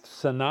used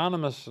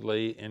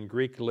synonymously in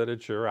Greek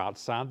literature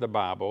outside the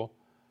Bible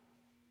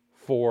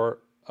for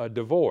a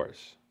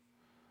divorce.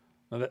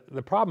 Now,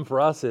 the problem for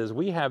us is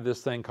we have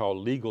this thing called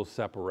legal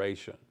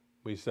separation.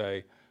 We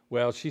say,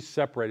 well, she's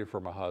separated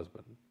from her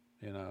husband,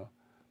 you know.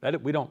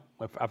 That we don't.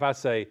 If I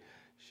say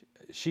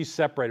she's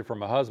separated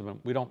from her husband,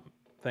 we don't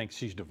think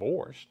she's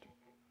divorced.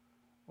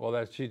 Well,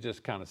 that she's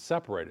just kind of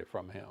separated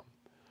from him.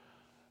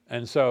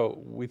 And so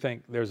we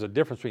think there's a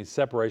difference between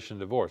separation and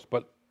divorce,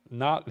 but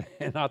not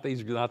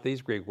these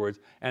Greek words,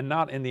 and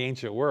not in the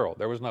ancient world.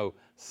 There was no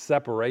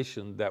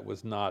separation that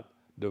was not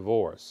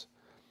divorce.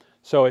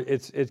 So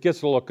it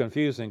gets a little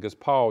confusing because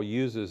Paul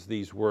uses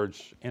these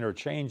words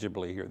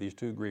interchangeably here, these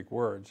two Greek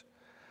words.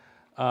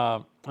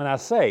 And I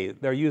say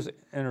they're used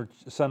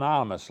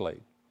synonymously.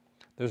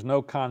 There's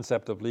no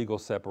concept of legal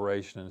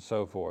separation and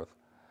so forth.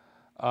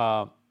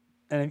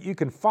 And you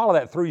can follow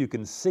that through, you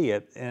can see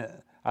it.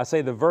 I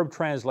say the verb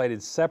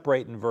translated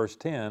separate in verse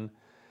 10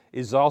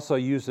 is also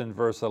used in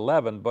verse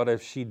 11, but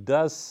if she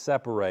does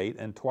separate,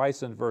 and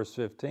twice in verse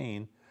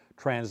 15,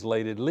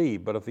 translated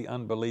leave. But if the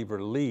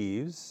unbeliever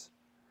leaves,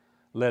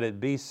 let it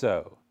be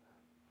so.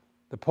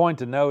 The point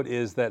to note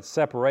is that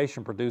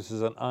separation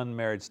produces an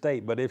unmarried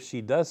state, but if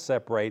she does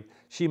separate,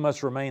 she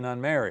must remain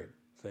unmarried.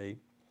 See?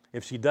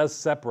 If she does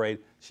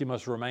separate, she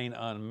must remain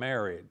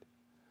unmarried.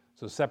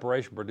 So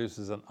separation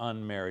produces an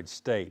unmarried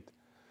state.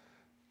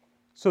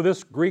 So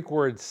this Greek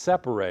word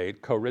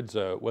separate,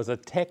 chorizo, was a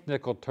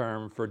technical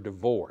term for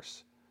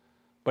divorce,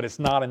 but it's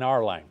not in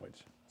our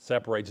language.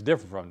 Separate's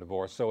different from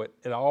divorce, so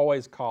it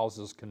always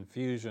causes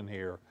confusion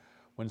here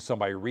when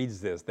somebody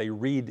reads this. They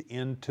read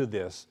into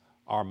this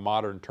our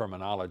modern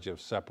terminology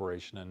of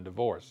separation and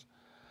divorce.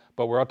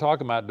 But we're all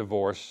talking about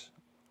divorce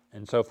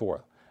and so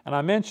forth. And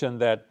I mentioned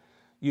that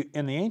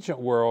in the ancient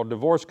world,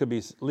 divorce could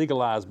be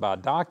legalized by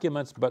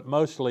documents, but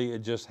mostly it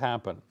just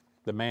happened.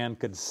 The man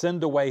could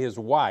send away his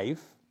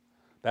wife.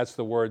 That's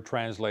the word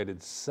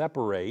translated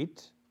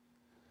separate,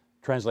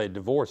 translated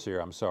divorce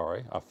here, I'm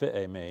sorry,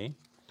 aphiemi.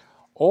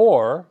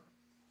 Or,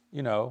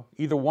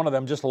 either one of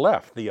them just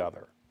left the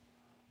other.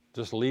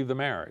 Just leave the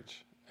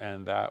marriage.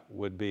 And that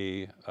would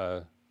be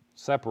a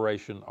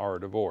separation or a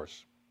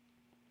divorce.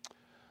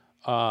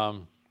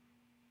 And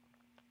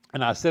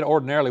I said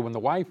ordinarily when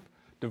the wife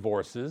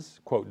divorces,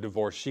 quote,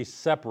 divorce, she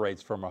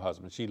separates from her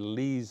husband. She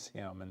leaves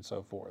him and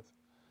so forth.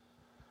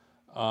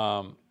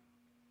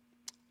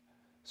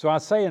 So I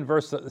say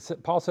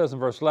Paul says in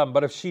verse 11,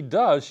 but if she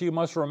does, she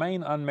must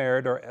remain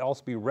unmarried or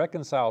else be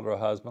reconciled to her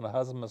husband. A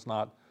husband must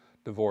not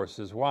divorce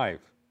his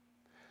wife.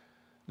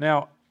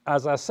 Now,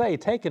 as I say,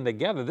 taken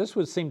together, this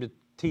would seem to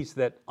teach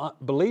that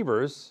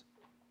believers,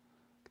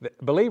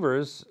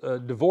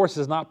 divorce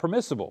is not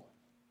permissible.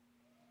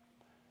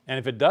 And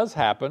if it does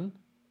happen,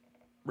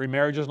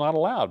 remarriage is not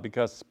allowed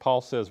because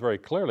Paul says very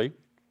clearly,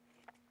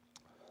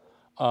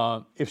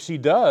 if she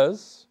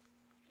does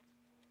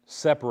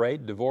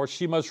separate, divorce,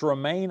 she must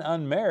remain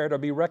unmarried or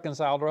be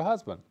reconciled to her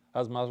husband.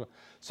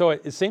 So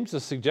it seems to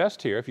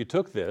suggest here, if you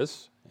took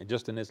this,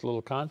 just in this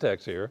little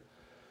context here,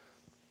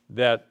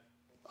 that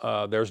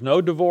there's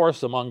no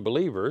divorce among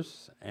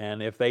believers,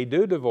 and if they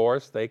do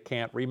divorce, they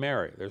can't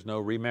remarry. There's no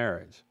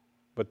remarriage.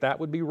 But that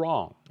would be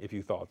wrong if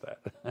you thought that.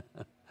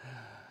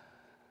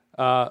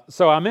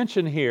 So I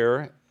mentioned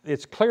here,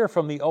 it's clear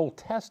from the Old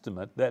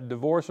Testament that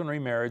divorce and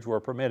remarriage were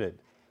permitted.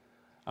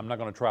 I'm not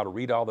going to try to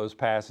read all those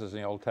passages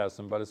in the Old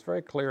Testament, but it's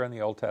very clear in the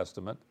Old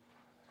Testament.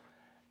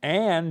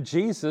 And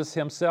Jesus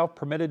himself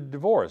permitted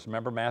divorce.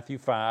 Remember Matthew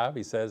 5,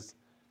 he says,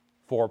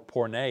 for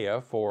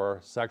porneia, for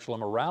sexual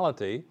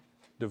immorality,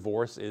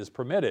 divorce is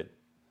permitted.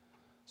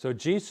 So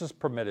Jesus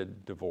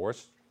permitted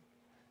divorce.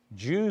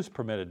 Jews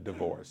permitted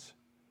divorce.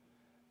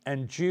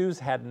 And Jews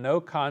had no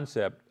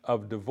concept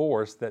of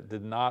divorce that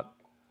did not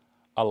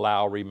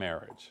allow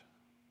remarriage.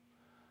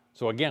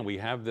 So again, we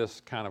have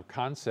this kind of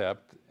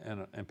concept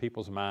in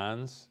people's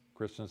minds.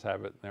 Christians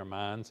have it in their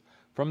minds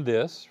from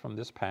this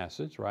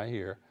passage right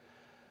here.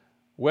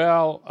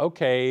 Well,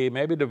 okay,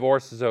 maybe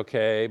divorce is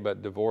okay,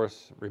 but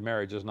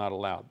remarriage is not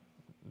allowed.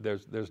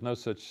 There's no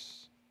such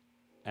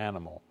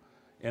animal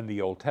in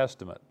the Old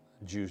Testament.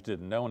 Jews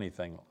didn't know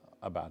anything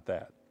about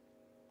that.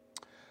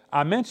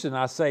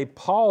 I say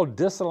Paul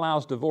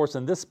disallows divorce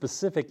in this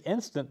specific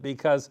instant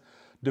because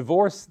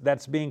divorce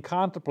that's being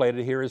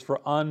contemplated here is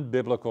for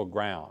unbiblical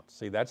grounds.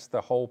 See, that's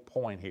the whole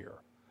point here.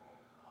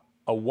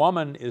 A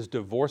woman is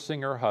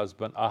divorcing her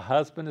husband. A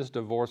husband is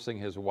divorcing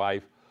his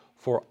wife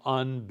for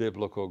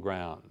unbiblical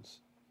grounds.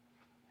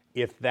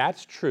 If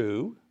that's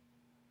true,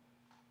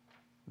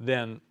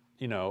 then,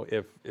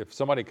 if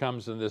somebody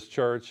comes in this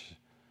church,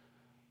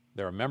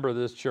 they're a member of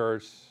this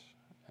church,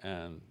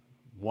 and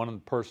one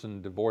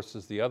person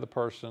divorces the other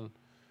person,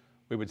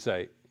 we would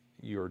say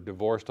you're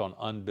divorced on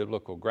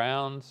unbiblical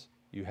grounds.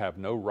 You have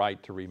no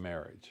right to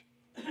remarriage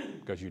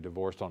because you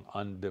divorced on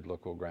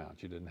unbiblical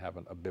grounds. You didn't have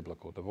a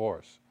biblical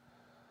divorce.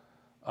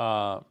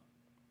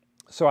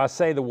 So I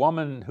say the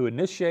woman who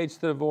initiates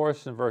the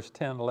divorce in verse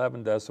 10,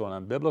 11 does so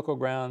on unbiblical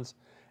grounds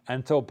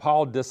until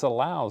Paul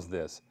disallows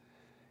this.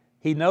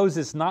 He knows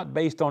it's not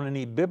based on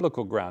any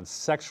biblical grounds.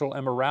 Sexual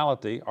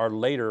immorality, or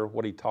later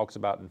what he talks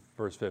about in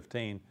verse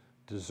 15,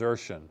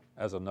 desertion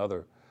as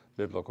another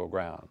biblical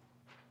ground.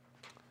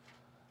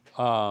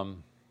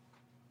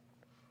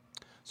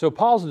 So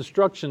Paul's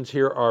instructions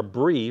here are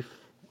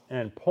brief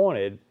and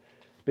pointed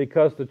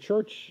because the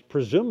church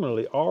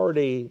presumably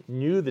already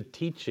knew the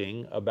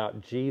teaching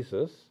about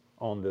Jesus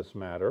on this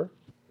matter.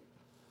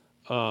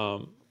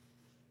 And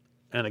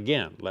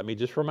again, let me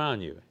just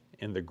remind you,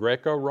 in the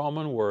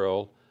Greco-Roman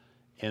world,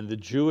 in the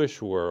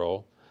Jewish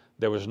world,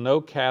 there was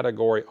no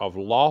category of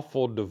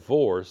lawful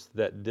divorce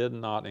that did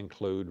not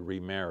include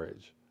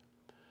remarriage,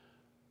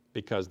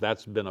 because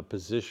that's been a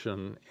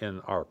position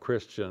in our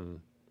Christian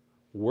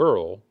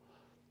world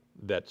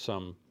that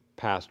some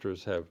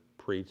pastors have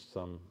preached,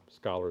 some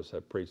scholars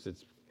have preached.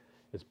 It's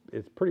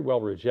pretty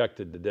well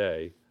rejected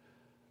today,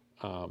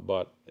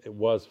 but it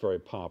was very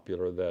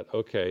popular that,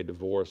 okay,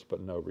 divorce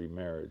but no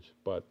remarriage.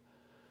 But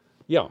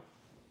yeah,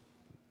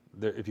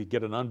 if you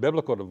get an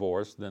unbiblical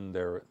divorce, then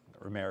their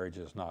marriage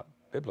is not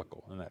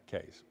biblical in that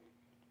case.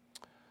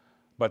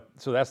 But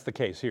so that's the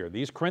case here.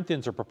 These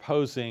Corinthians are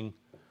proposing,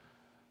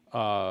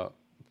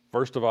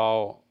 first of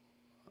all,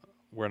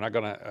 we're not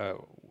going to,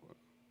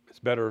 it's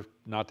better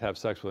not to have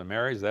sex with a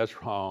marriage.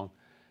 That's wrong.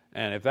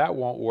 And if that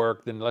won't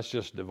work, then let's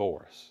just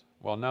divorce.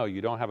 Well, no,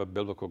 you don't have a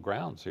biblical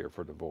grounds here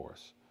for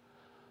divorce.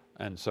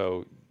 And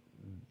so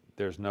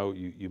there's no,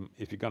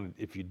 if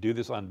you do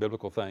this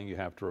unbiblical thing, you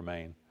have to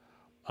remain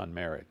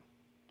unmarried.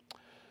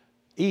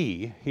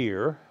 E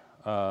here,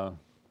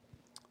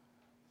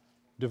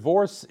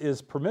 divorce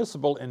is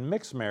permissible in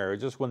mixed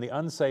marriages when the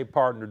unsaved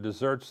partner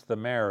deserts the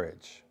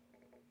marriage.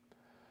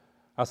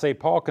 I say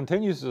Paul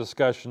continues the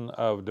discussion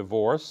of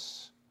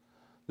divorce,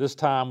 this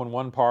time when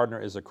one partner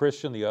is a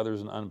Christian, the other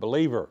is an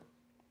unbeliever.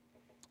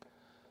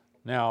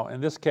 Now,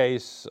 in this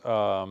case,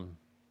 the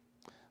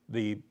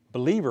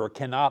believer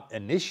cannot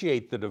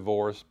initiate the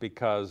divorce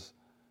because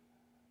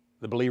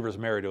the believer is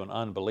married to an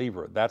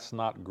unbeliever. That's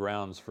not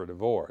grounds for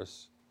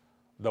divorce,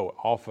 though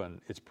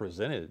often it's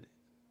presented.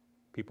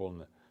 People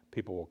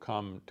will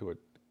come to it.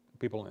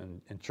 People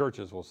in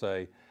churches will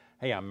say,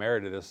 hey, I'm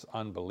married to this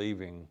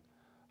unbelieving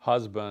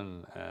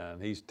husband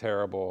and he's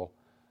terrible.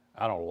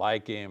 I don't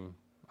like him.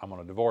 I'm going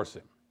to divorce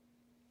him.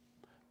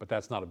 But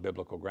that's not a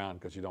biblical ground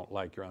because you don't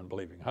like your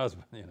unbelieving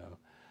husband, you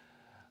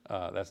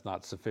know. That's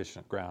not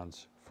sufficient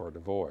grounds for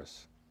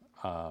divorce.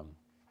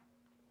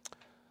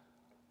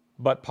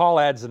 But Paul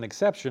adds an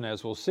exception,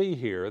 as we'll see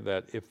here,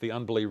 that if the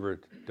unbeliever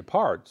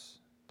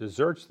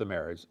deserts the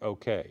marriage,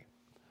 okay,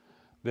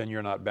 then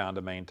you're not bound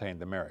to maintain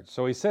the marriage.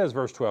 So he says,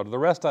 verse 12, to the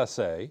rest I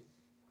say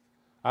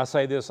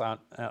this, I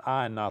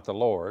and not the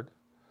Lord.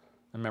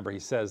 And remember, he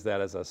says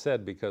that, as I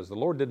said, because the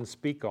Lord didn't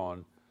speak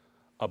on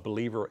a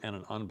believer and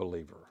an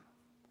unbeliever.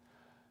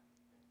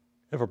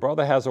 If a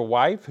brother has a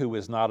wife who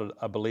is not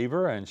a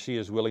believer and she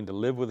is willing to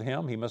live with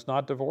him, he must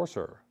not divorce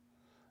her.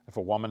 If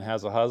a woman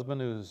has a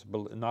husband who's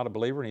not a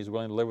believer and he's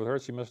willing to live with her,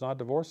 she must not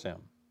divorce him.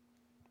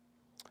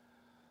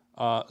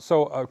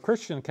 So a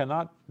Christian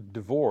cannot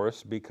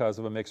divorce because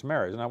of a mixed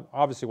marriage. Now,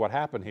 obviously what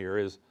happened here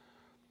is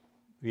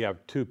you have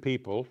two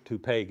people, two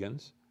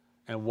pagans,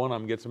 and one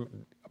of them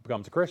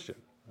becomes a Christian.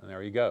 And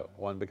there you go,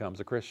 one becomes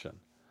a Christian.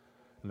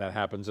 And that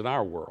happens in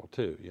our world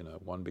too. You know,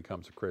 one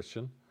becomes a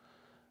Christian,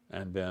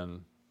 and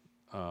then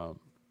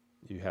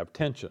you have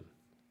tension.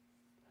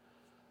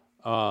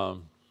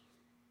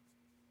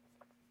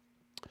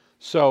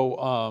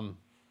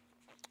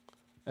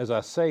 As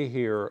I say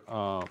here,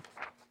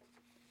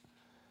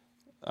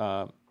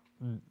 the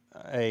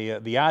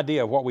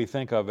idea of what we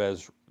think of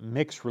as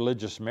mixed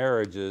religious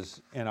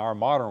marriages in our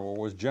modern world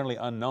was generally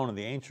unknown in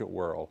the ancient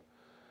world.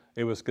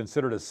 It was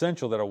considered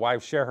essential that a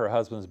wife share her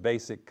husband's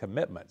basic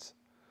commitments.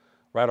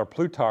 Writer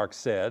Plutarch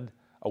said,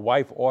 a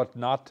wife ought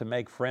not to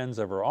make friends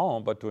of her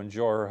own, but to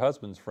enjoy her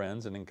husband's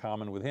friends and in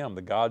common with him.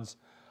 The gods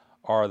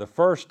are the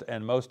first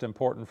and most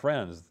important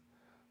friends.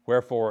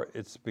 Wherefore,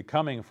 it's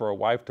becoming for a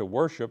wife to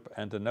worship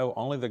and to know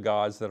only the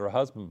gods that her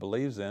husband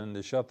believes in, and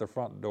to shut the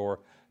front door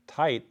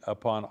tight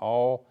upon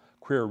all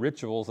queer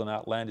rituals and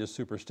outlandish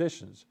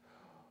superstitions.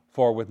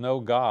 For with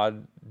no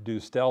god do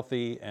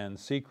stealthy and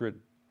secret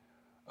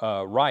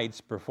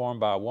rites performed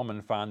by a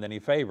woman find any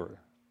favor.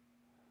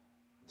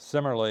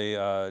 Similarly,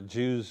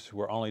 Jews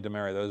were only to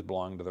marry those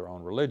belonging to their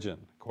own religion,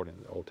 according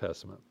to the Old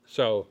Testament.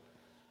 So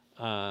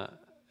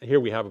here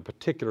we have a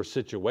particular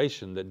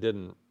situation that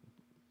didn't,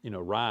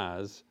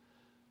 rise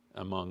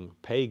among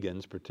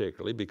pagans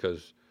particularly,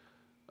 because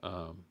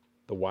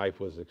the wife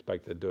was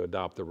expected to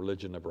adopt the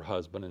religion of her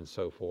husband and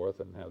so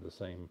forth and have the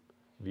same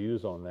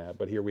views on that.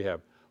 But here we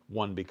have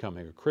one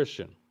becoming a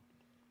Christian.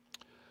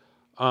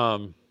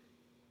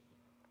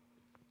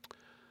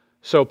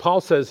 So Paul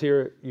says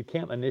here, you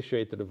can't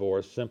initiate the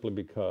divorce simply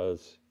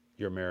because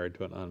you're married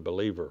to an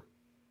unbeliever.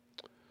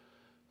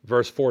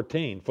 Verse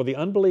 14, for the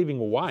unbelieving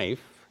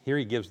wife, here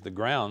he gives the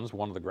grounds,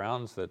 one of the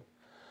grounds that,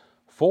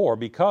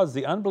 because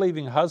the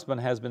unbelieving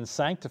husband has been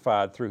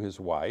sanctified through his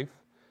wife,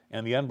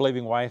 and the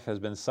unbelieving wife has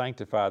been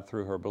sanctified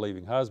through her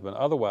believing husband,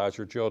 otherwise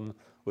your children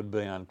would be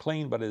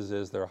unclean, but as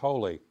is they're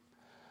holy.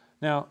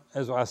 Now,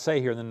 as I say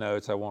here in the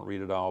notes, I won't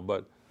read it all,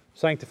 but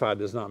sanctified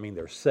does not mean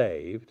they're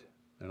saved.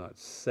 They're not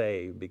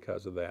saved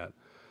because of that.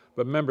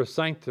 But remember,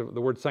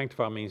 the word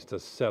sanctify means to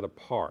set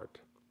apart.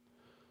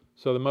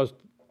 So the most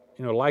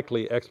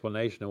likely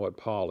explanation of what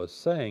Paul is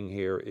saying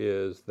here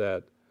is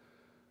that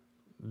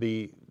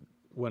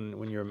when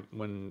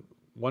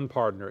one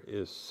partner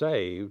is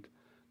saved,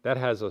 that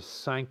has a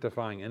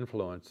sanctifying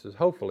influence,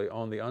 hopefully,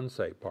 on the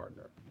unsaved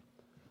partner.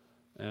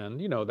 And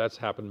that's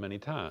happened many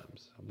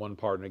times. One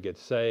partner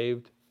gets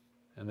saved,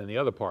 and then the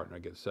other partner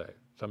gets saved.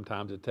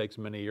 Sometimes it takes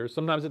many years.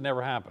 Sometimes it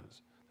never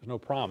happens. There's no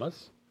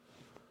promise.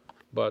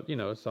 But,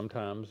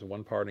 sometimes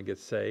one partner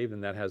gets saved,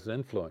 and that has an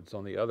influence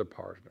on the other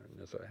partner.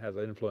 And it has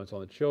an influence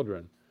on the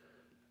children.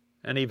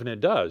 And even it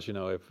does,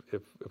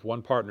 if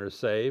one partner is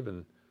saved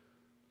and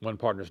one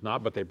partner's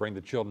not, but they bring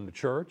the children to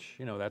church,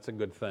 that's a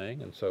good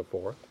thing, and so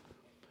forth.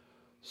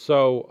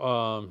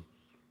 So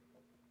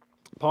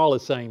Paul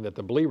is saying that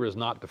the believer is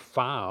not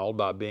defiled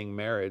by being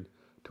married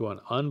to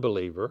an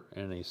unbeliever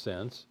in any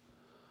sense,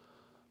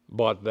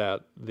 but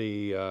that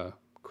the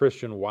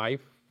Christian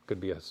wife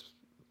could be a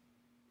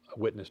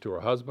witness to her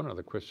husband, or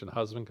the Christian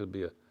husband could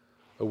be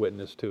a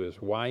witness to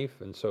his wife,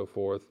 and so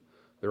forth.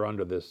 They're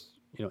under this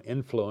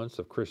influence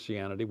of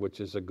Christianity, which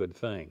is a good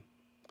thing.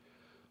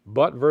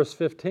 But verse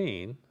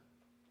 15,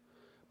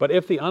 but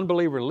if the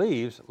unbeliever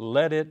leaves,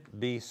 let it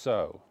be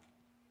so.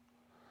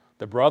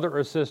 The brother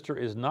or sister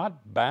is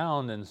not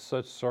bound in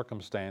such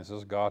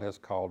circumstances. God has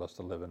called us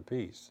to live in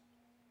peace.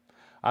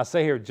 I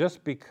say here,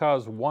 just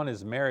because one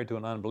is married to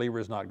an unbeliever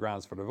is not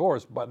grounds for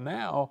divorce, but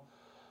now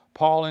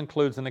Paul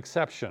includes an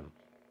exception.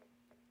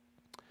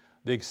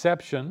 The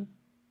exception,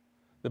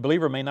 the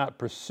believer may not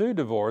pursue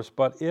divorce,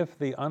 but if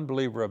the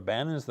unbeliever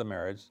abandons the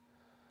marriage,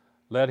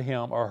 let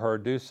him or her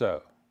do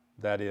so.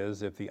 That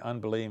is, if the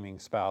unbelieving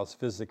spouse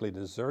physically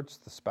deserts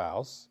the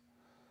spouse,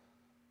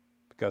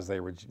 because they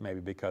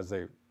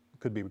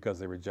could be because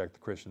they reject the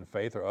Christian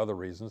faith or other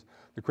reasons,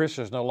 the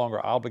Christian is no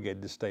longer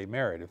obligated to stay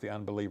married. If the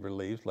unbeliever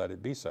leaves, let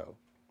it be so.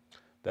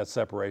 That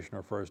separation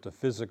refers to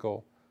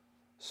physical,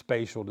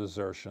 spatial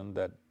desertion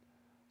that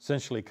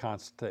essentially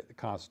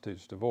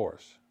constitutes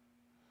divorce.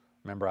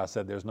 Remember, I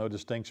said there's no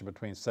distinction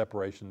between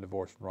separation and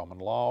divorce in Roman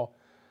law.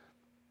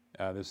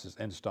 This is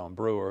Enstone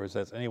Brewer. It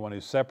says anyone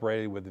who's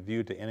separated with the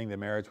view to ending the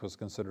marriage was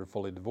considered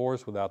fully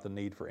divorced without the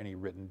need for any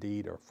written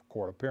deed or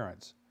court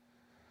appearance.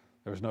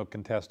 There was no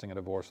contesting a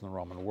divorce in the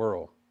Roman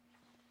world.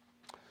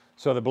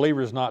 So the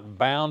believer is not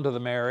bound to the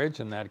marriage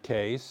in that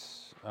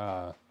case.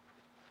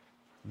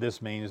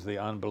 This means the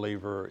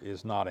unbeliever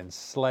is not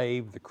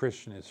enslaved. The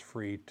Christian is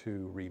free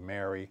to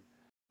remarry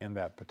in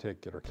that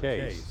particular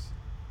case.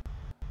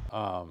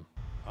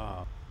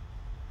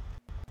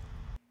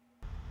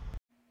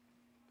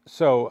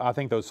 So I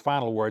think those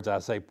final words I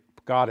say,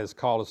 God has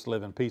called us to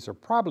live in peace, are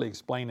probably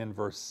explained in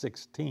verse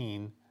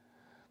 16.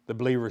 The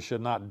believer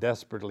should not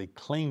desperately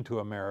cling to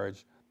a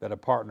marriage that a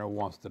partner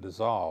wants to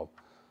dissolve.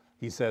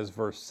 He says,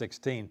 verse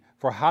 16,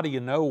 for how do you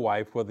know,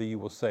 wife, whether you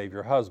will save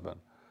your husband?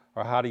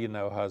 Or how do you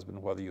know,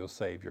 husband, whether you'll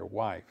save your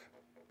wife?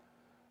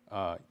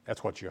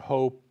 That's what you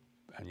hope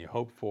and you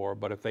hope for,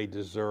 but if they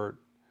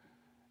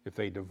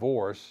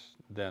divorce,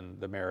 then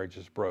the marriage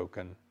is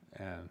broken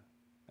and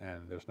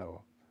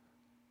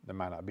there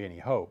might not be any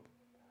hope.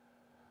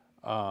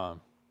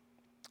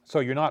 So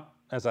you're not,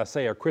 as I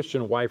say, a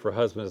Christian wife or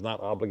husband is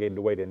not obligated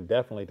to wait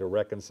indefinitely to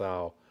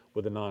reconcile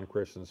with a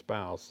non-Christian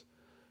spouse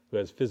who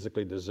has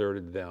physically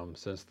deserted them,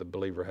 since the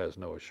believer has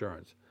no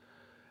assurance.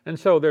 And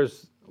so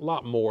there's a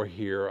lot more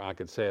here I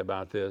could say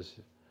about this,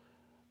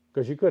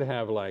 because you could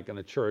have, like in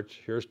a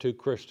church, here's two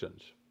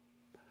Christians,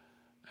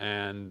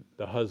 and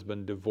the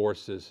husband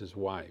divorces his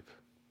wife,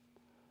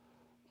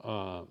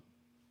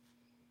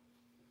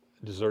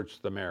 deserts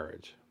the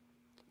marriage.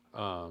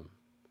 And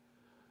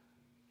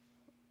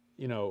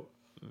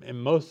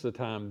most of the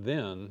time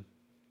then,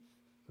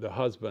 the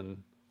husband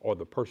or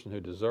the person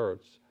who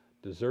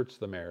deserts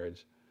the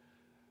marriage,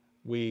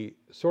 we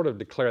sort of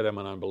declare them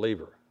an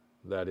unbeliever.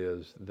 That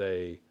is,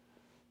 they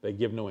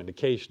give no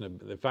indication of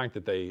the fact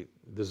that they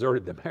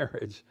deserted the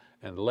marriage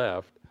and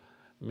left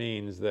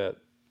means that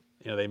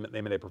they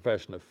made a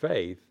profession of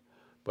faith,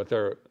 but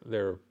they're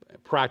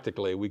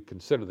practically, we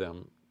consider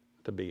them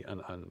to be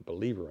an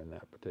unbeliever in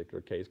that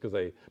particular case, because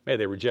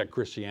they reject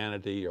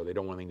Christianity, or they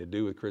don't want anything to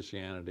do with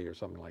Christianity or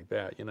something like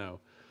that,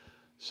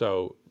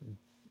 So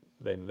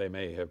they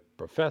may have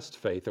professed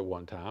faith at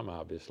one time,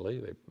 obviously,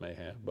 they may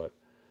have, but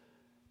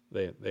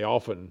they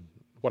often,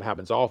 what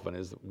happens often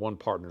is that one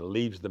partner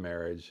leaves the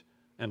marriage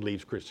and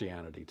leaves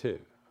Christianity too.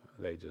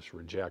 They just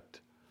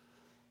reject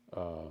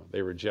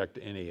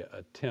any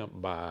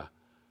attempt by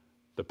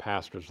the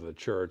pastors of the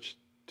church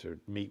to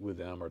meet with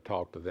them or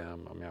talk to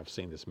them. I mean, I've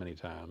seen this many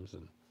times,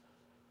 and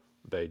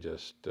they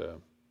just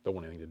don't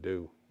want anything to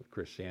do with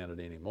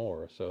Christianity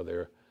anymore.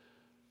 So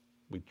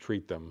we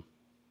treat them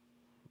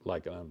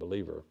like an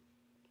unbeliever.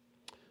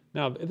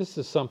 Now, this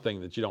is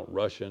something that you don't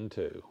rush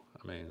into.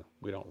 I mean,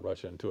 we don't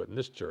rush into it in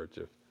this church.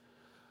 If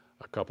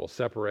a couple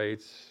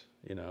separates,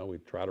 we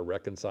try to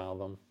reconcile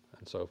them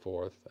and so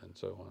forth and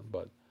so on.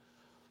 But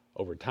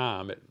over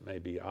time, it may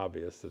be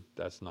obvious that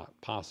that's not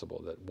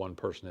possible, that one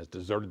person has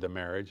deserted the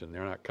marriage and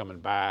they're not coming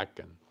back,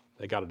 and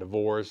they got a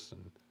divorce,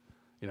 and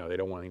they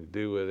don't want anything to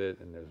do with it,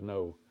 and there's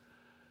no,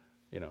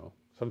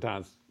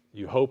 sometimes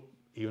you hope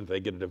even if they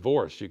get a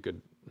divorce, you could,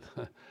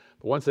 but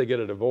once they get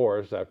a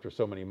divorce after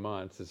so many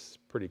months, it's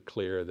pretty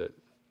clear that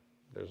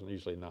there's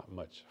usually not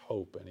much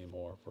hope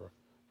anymore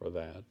for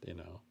that,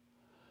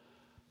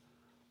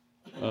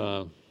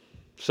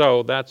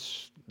 So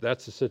that's the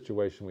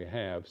situation we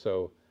have.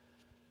 So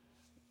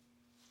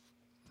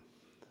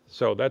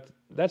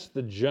that's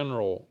the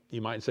general,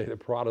 you might say, the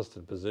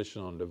Protestant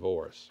position on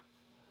divorce.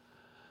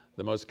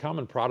 The most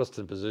common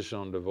Protestant position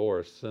on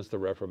divorce since the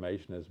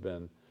Reformation has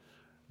been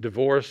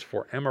divorce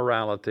for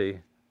immorality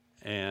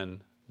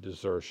and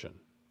desertion.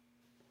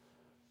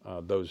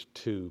 Those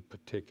two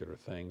particular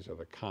things are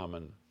the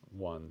common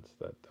ones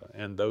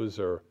and those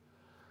are,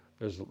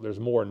 there's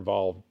more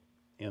involved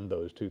in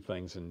those two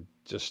things than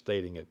just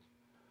stating it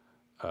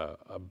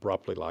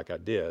abruptly like I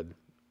did.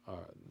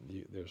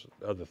 There's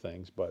other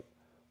things, but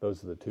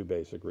those are the two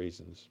basic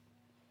reasons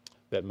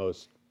that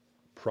most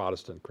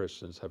Protestant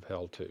Christians have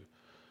held to.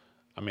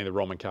 I mean, the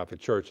Roman Catholic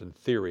Church in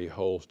theory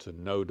holds to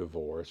no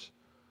divorce,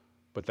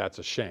 but that's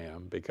a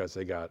sham because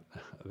they got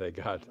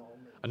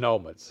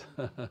annulments.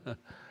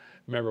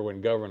 Remember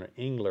when Governor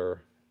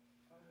Engler,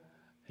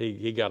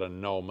 he got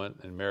annulment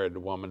and married a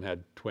woman,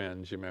 had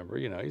twins. You remember?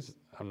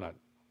 I'm not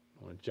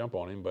going to jump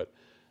on him, but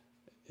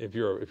if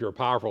you're a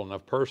powerful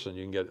enough person,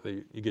 you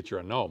get your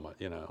annulment.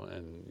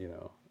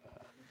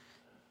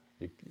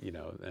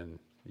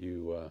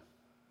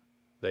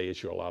 They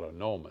issue a lot of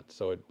annulments,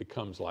 so it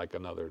becomes like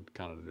another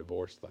kind of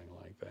divorce thing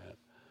like that.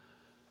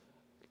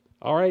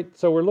 All right,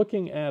 so we're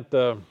looking at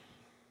the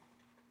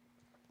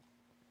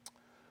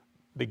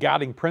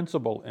guiding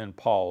principle in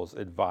Paul's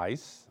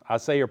advice. I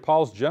say here,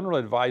 Paul's general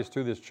advice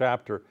through this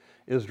chapter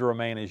is to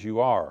remain as you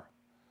are.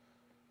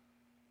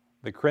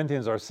 The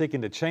Corinthians are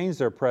seeking to change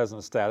their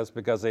present status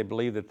because they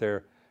believe that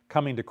their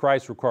coming to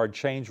Christ required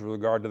change with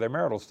regard to their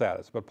marital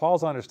status. But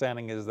Paul's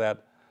understanding is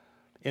that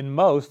in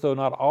most, though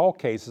not all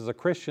cases, a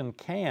Christian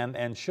can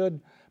and should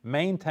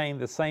maintain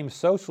the same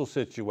social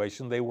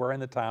situation they were in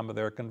the time of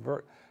their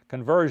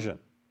conversion.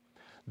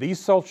 These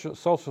social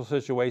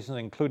situations,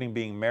 including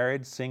being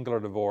married, single,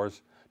 or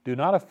divorced, do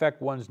not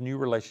affect one's new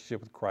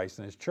relationship with Christ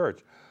and His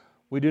church.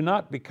 We do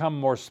not become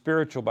more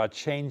spiritual by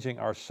changing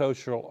our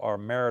social or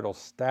marital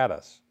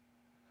status.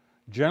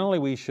 Generally,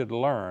 we should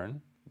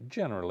learn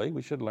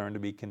to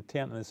be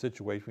content in the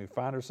situation we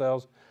find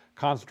ourselves,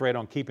 concentrate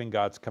on keeping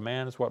God's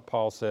commands, what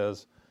Paul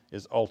says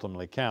is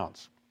ultimately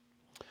counts.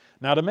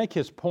 Now, to make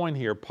his point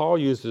here, Paul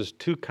uses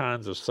two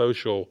kinds of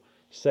social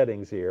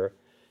settings here.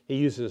 He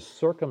uses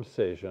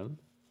circumcision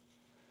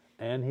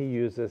and he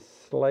uses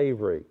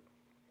slavery.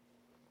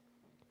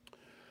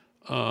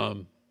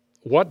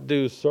 What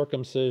do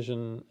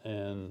circumcision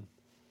and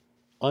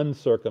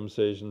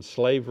uncircumcision,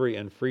 slavery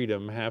and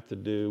freedom have to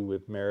do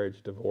with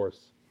marriage,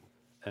 divorce,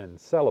 and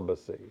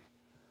celibacy?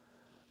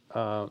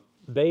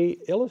 They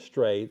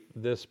illustrate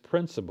this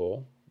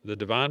principle, the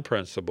divine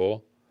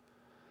principle,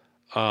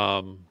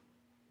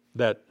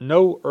 that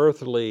no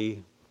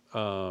earthly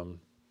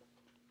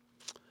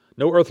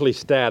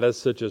status,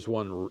 such as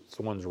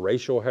one's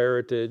racial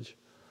heritage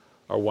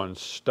or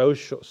one's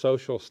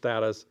social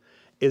status,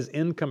 is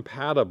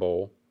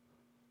incompatible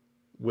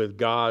with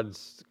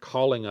God's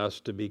calling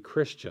us to be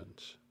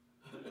Christians.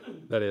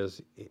 That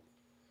is,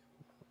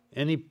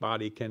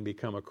 anybody can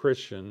become a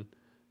Christian.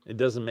 It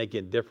doesn't make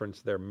any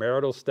difference their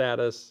marital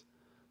status,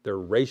 their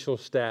racial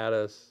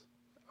status,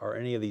 or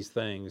any of these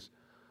things.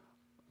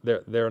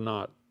 They're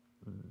not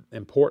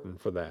important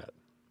for that.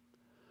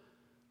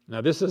 Now,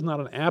 this is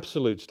not an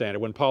absolute standard.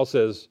 When Paul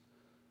says,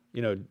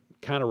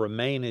 kind of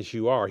remain as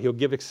you are, he'll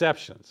give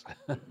exceptions.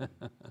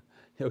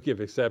 He'll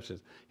give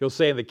exceptions. He'll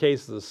say in the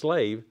case of the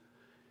slave,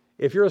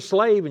 if you're a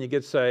slave and you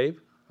get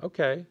saved,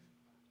 okay,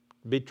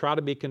 try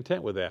to be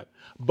content with that.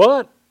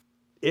 But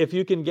if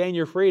you can gain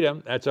your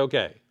freedom, that's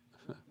okay.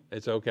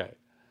 It's okay.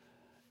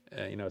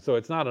 So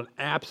it's not an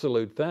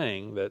absolute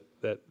thing that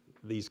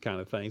these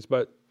kind of things,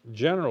 but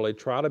generally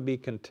try to be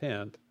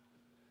content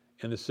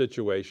in the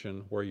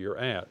situation where you're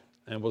at.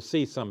 And we'll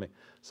see some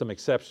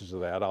exceptions to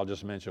that. I'll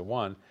just mention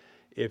one.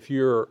 If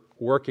you're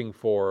working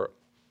for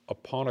a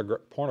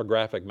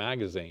pornographic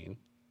magazine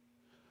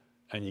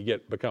and you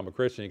become a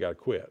Christian, you got to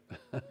quit.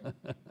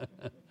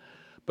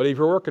 But if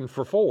you're working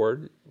for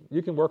Ford,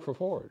 you can work for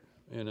Ford.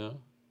 You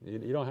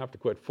don't have to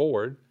quit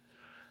Ford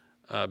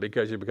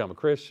because you become a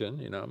Christian.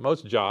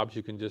 Most jobs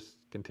you can just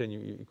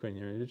continue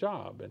your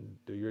job and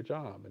do your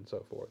job and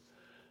so forth.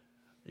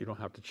 You don't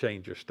have to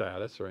change your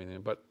status or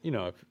anything. But,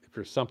 if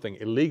there's something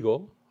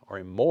illegal or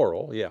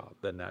immoral, yeah,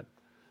 then that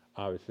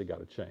obviously got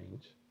to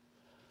change.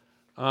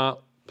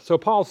 So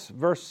Paul's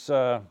verse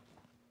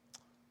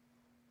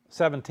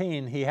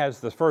 17, he has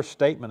the first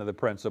statement of the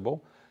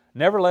principle.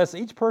 Nevertheless,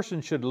 each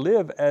person should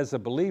live as a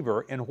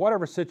believer in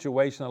whatever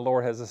situation the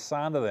Lord has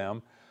assigned to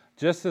them,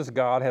 just as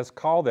God has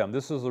called them.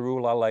 This is the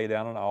rule I lay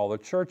down in all the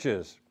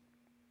churches.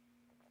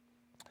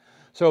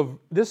 So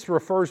this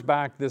refers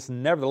back, this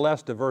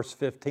nevertheless, to verse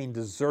 15,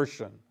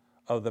 desertion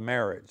of the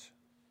marriage.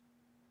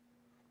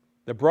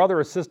 The brother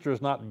or sister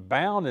is not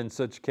bound in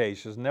such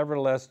cases.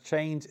 Nevertheless,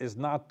 change is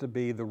not to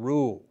be the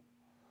rule.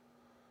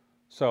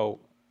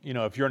 So,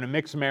 if you're in a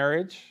mixed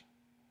marriage,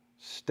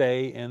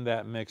 stay in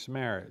that mixed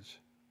marriage.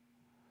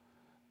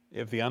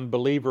 If the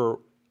unbeliever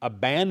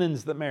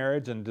abandons the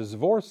marriage and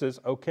divorces,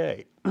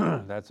 okay,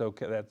 that's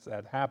okay,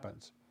 that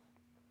happens.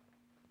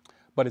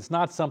 But it's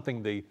not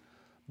something the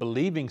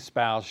believing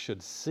spouse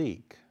should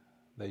seek.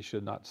 They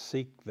should not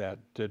seek that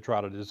to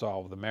try to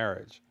dissolve the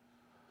marriage,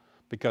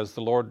 because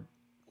the Lord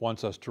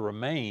wants us to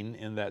remain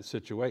in that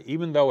situation,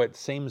 even though it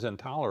seems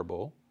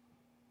intolerable.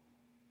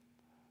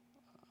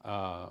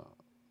 I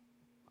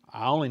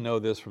only know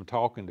this from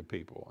talking to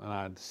people, and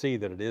I see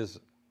that it is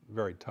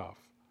very tough.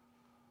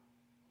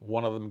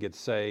 One of them gets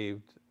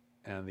saved,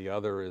 and the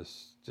other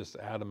is just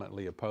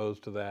adamantly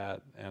opposed to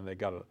that, and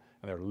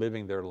they're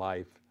living their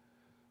life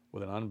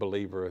with an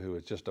unbeliever who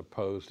is just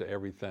opposed to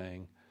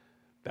everything.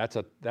 That's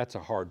a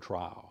hard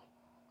trial.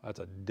 That's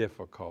a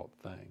difficult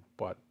thing,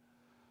 but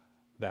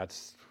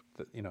that's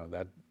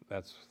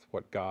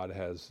what God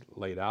has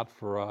laid out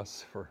for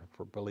us, for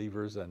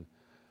believers,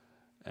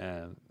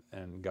 and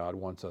God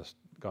wants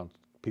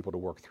people to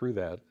work through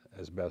that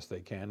as best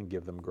they can and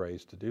give them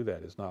grace to do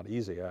that. It's not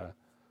easy. I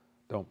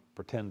don't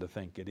pretend to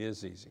think it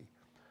is easy,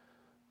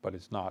 but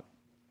it's not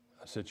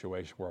a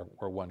situation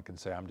where one can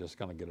say, I'm just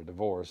going to get a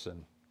divorce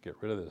and get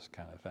rid of this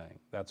kind of thing.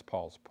 That's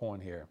Paul's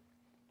point here.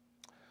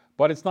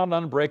 But it's not an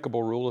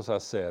unbreakable rule, as I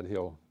said.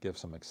 He'll give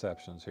some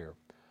exceptions here.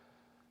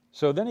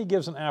 So then he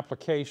gives an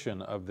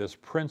application of this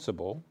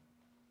principle,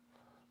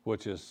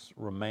 which is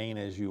remain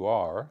as you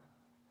are.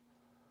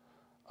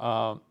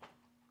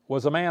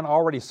 Was a man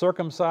already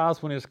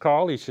circumcised when he was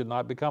called? He should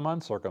not become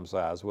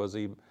uncircumcised. Was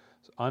he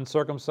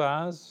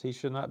uncircumcised? He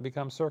should not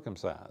become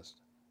circumcised.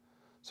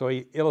 So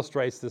he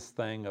illustrates this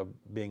thing of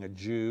being a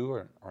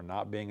Jew or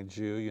not being a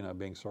Jew,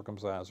 being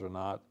circumcised or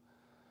not.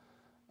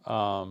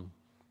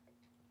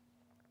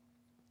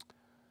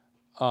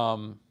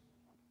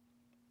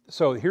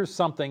 So here's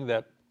something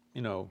that,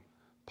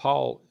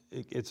 Paul,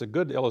 it's a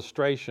good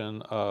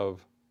illustration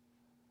of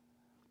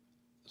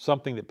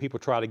something that people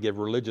try to give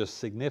religious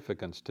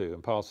significance to.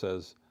 And Paul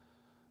says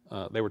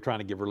they were trying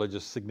to give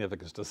religious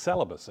significance to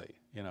celibacy.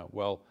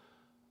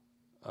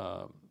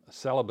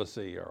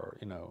 Celibacy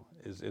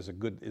is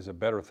a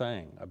better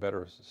thing, a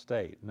better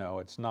state. No,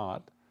 it's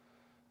not.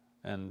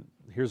 And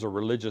here's a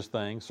religious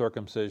thing,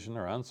 circumcision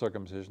or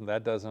uncircumcision,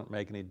 that doesn't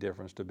make any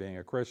difference to being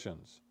a Christian.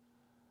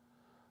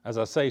 As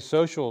I say,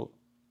 social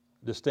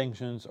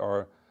distinctions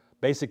are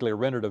basically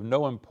rendered of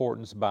no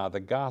importance by the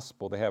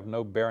gospel. They have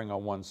no bearing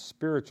on one's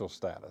spiritual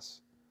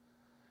status.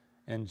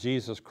 In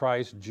Jesus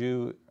Christ,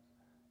 Jew,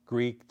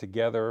 Greek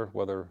together,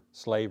 whether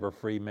slave or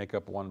free, make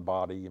up one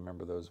body. You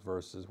remember those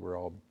verses? We're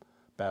all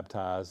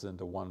baptized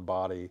into one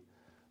body.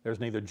 There's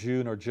neither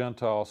Jew nor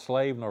Gentile,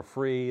 slave nor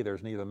free.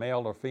 There's neither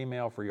male nor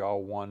female, for you're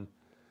all one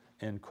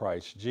in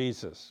Christ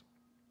Jesus.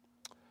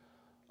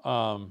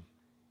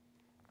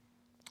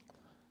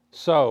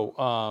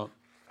 So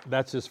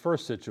that's his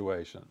first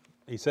situation.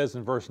 He says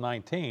in verse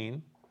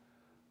 19,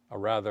 it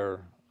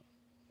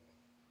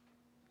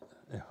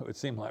would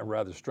seem like a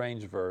rather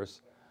strange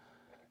verse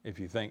if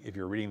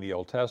you're reading the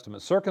Old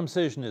Testament.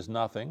 Circumcision is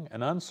nothing,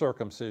 and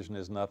uncircumcision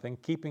is nothing.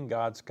 Keeping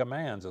God's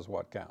commands is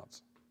what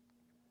counts.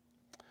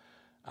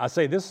 I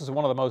say this is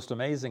one of the most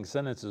amazing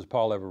sentences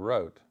Paul ever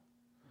wrote.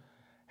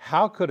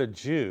 How could a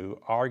Jew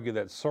argue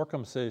that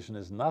circumcision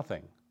is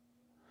nothing?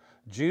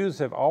 Jews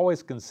have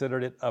always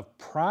considered it of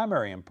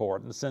primary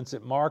importance since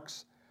it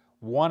marks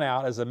one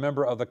out as a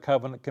member of the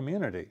covenant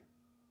community.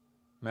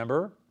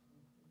 Remember?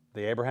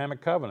 The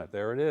Abrahamic covenant,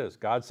 there it is.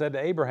 God said to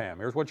Abraham,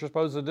 here's what you're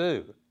supposed to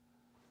do.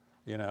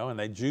 And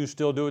the Jews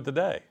still do it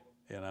today,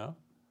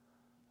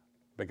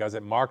 because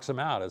it marks them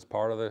out as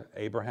part of the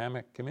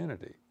Abrahamic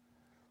community.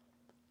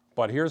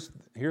 But here's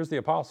the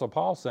Apostle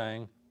Paul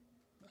saying,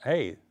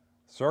 hey,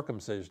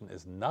 circumcision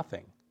is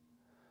nothing.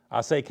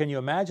 I say, can you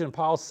imagine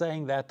Paul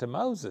saying that to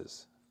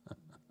Moses?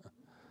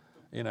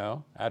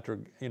 After,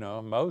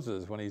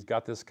 Moses, when he's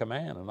got this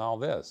command and all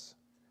this.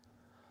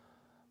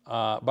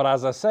 But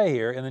as I say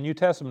here, in the New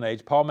Testament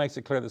age, Paul makes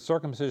it clear that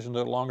circumcision is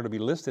no longer to be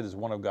listed as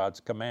one of God's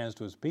commands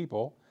to his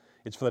people.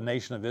 It's for the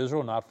nation of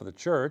Israel, not for the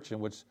church, in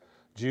which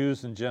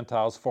Jews and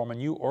Gentiles form a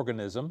new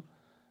organism,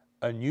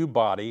 a new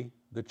body,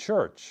 the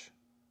church.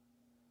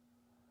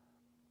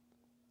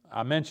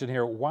 I mentioned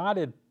here, why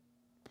did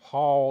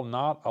Paul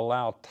not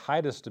allow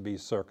Titus to be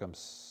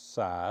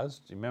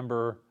circumcised? You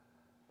remember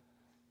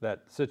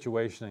that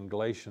situation in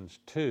Galatians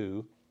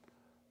 2.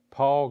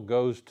 Paul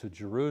goes to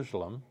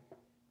Jerusalem.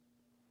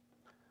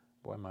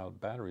 Boy, my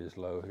battery is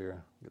low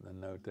here. Get the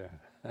note there.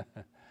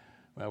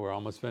 Well, we're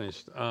almost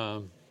finished.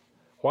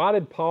 Why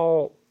did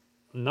Paul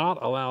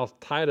not allow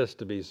Titus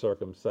to be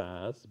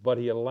circumcised, but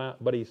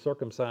he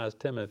circumcised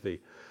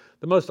Timothy?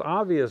 The most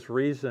obvious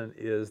reason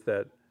is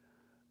that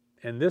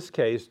in this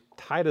case,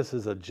 Titus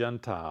is a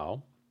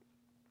Gentile.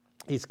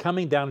 He's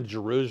coming down to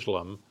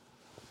Jerusalem,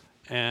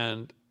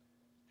 and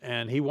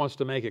he wants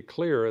to make it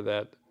clear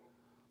that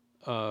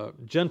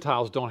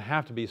Gentiles don't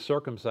have to be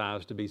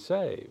circumcised to be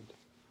saved.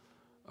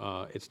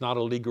 It's not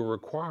a legal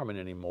requirement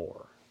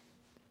anymore.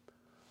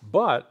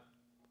 But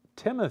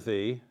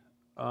Timothy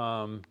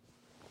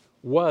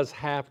was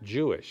half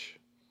Jewish.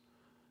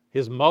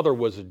 His mother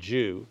was a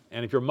Jew,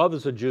 and if your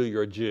mother's a Jew,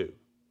 you're a Jew.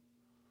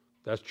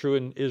 That's true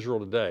in Israel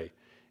today.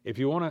 If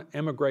you want to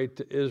immigrate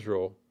to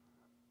Israel,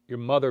 your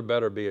mother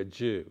better be a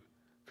Jew.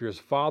 If your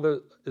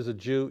father is a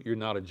Jew, you're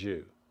not a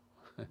Jew.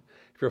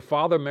 If your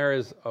father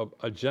marries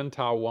a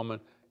Gentile woman,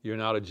 you're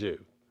not a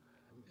Jew.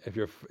 If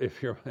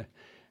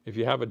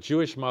you have a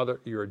Jewish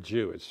mother, you're a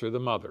Jew. It's through the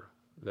mother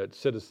that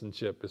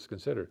citizenship is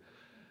considered.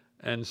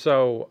 And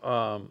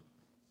so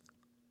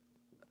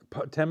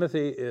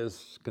Timothy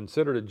is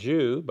considered a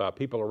Jew by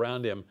people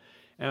around him.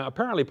 And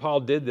apparently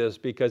Paul did this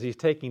because he's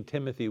taking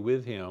Timothy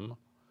with him.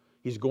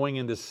 He's going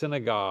into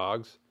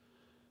synagogues.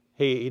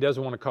 He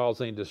doesn't want to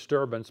cause any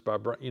disturbance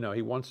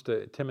he wants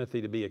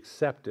Timothy to be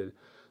accepted.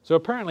 So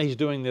apparently he's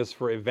doing this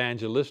for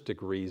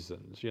evangelistic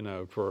reasons,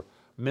 for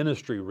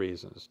ministry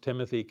reasons.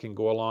 Timothy can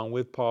go along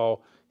with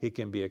Paul. He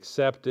can be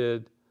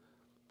accepted.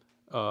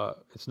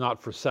 It's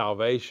not for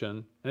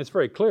salvation. And it's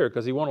very clear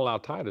because he won't allow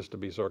Titus to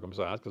be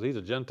circumcised because he's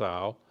a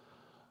Gentile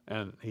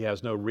and he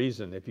has no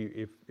reason. If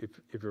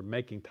you're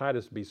making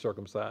Titus be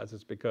circumcised,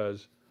 it's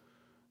because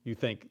you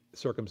think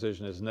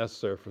circumcision is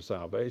necessary for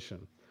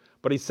salvation.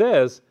 But he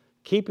says,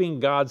 keeping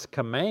God's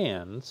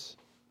commands,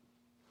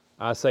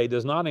 I say,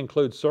 does not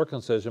include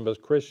circumcision,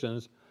 but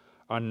Christians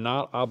are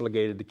not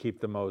obligated to keep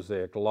the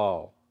Mosaic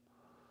law.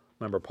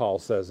 Remember, Paul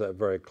says that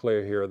very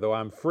clear here. Though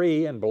I'm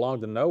free and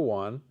belong to no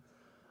one,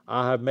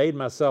 I have made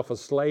myself a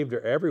slave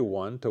to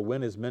everyone to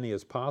win as many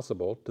as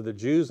possible. To the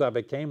Jews, I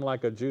became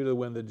like a Jew to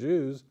win the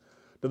Jews.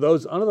 To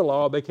those under the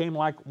law, I became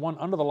like one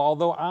under the law,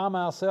 though I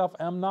myself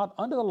am not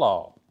under the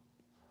law.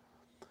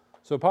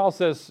 So Paul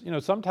says,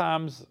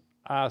 sometimes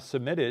I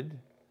submitted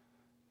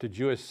to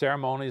Jewish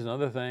ceremonies and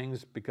other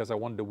things because I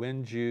wanted to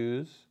win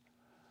Jews.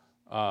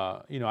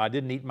 I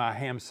didn't eat my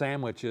ham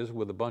sandwiches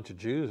with a bunch of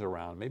Jews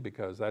around me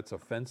because that's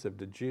offensive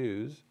to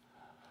Jews.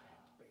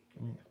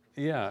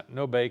 Yeah,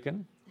 no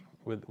bacon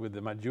with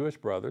my Jewish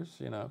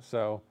brothers,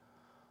 So,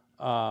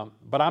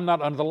 but I'm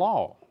not under the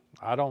law.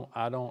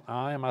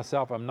 I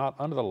myself am not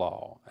under the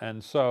law,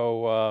 and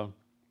so.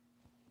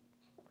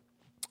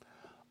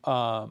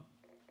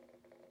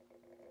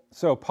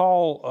 So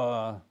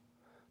Paul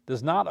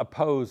does not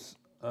oppose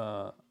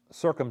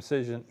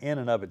circumcision in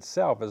and of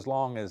itself as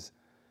long as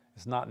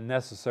it's not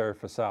necessary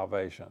for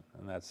salvation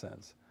in that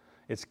sense.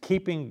 It's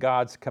keeping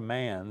God's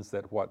commands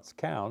that what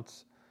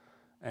counts.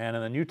 And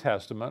in the New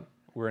Testament,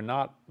 we're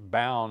not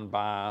bound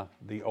by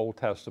the Old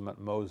Testament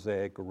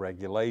Mosaic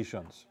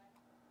regulations.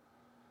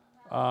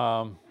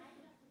 Romans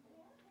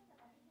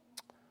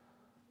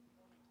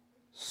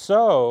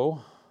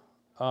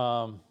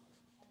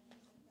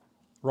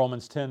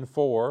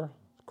 10:4,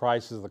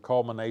 Christ is the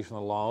culmination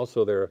of the law,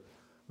 so there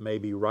may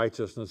be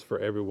righteousness for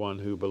everyone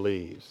who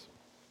believes.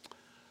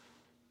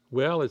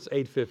 Well, it's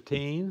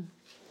 8:15,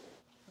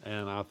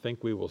 and I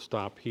think we will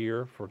stop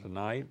here for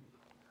tonight.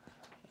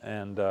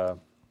 And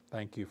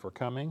thank you for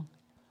coming.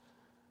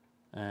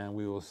 And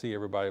we will see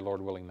everybody,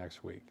 Lord willing,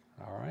 next week.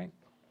 All right?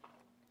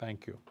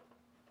 Thank you.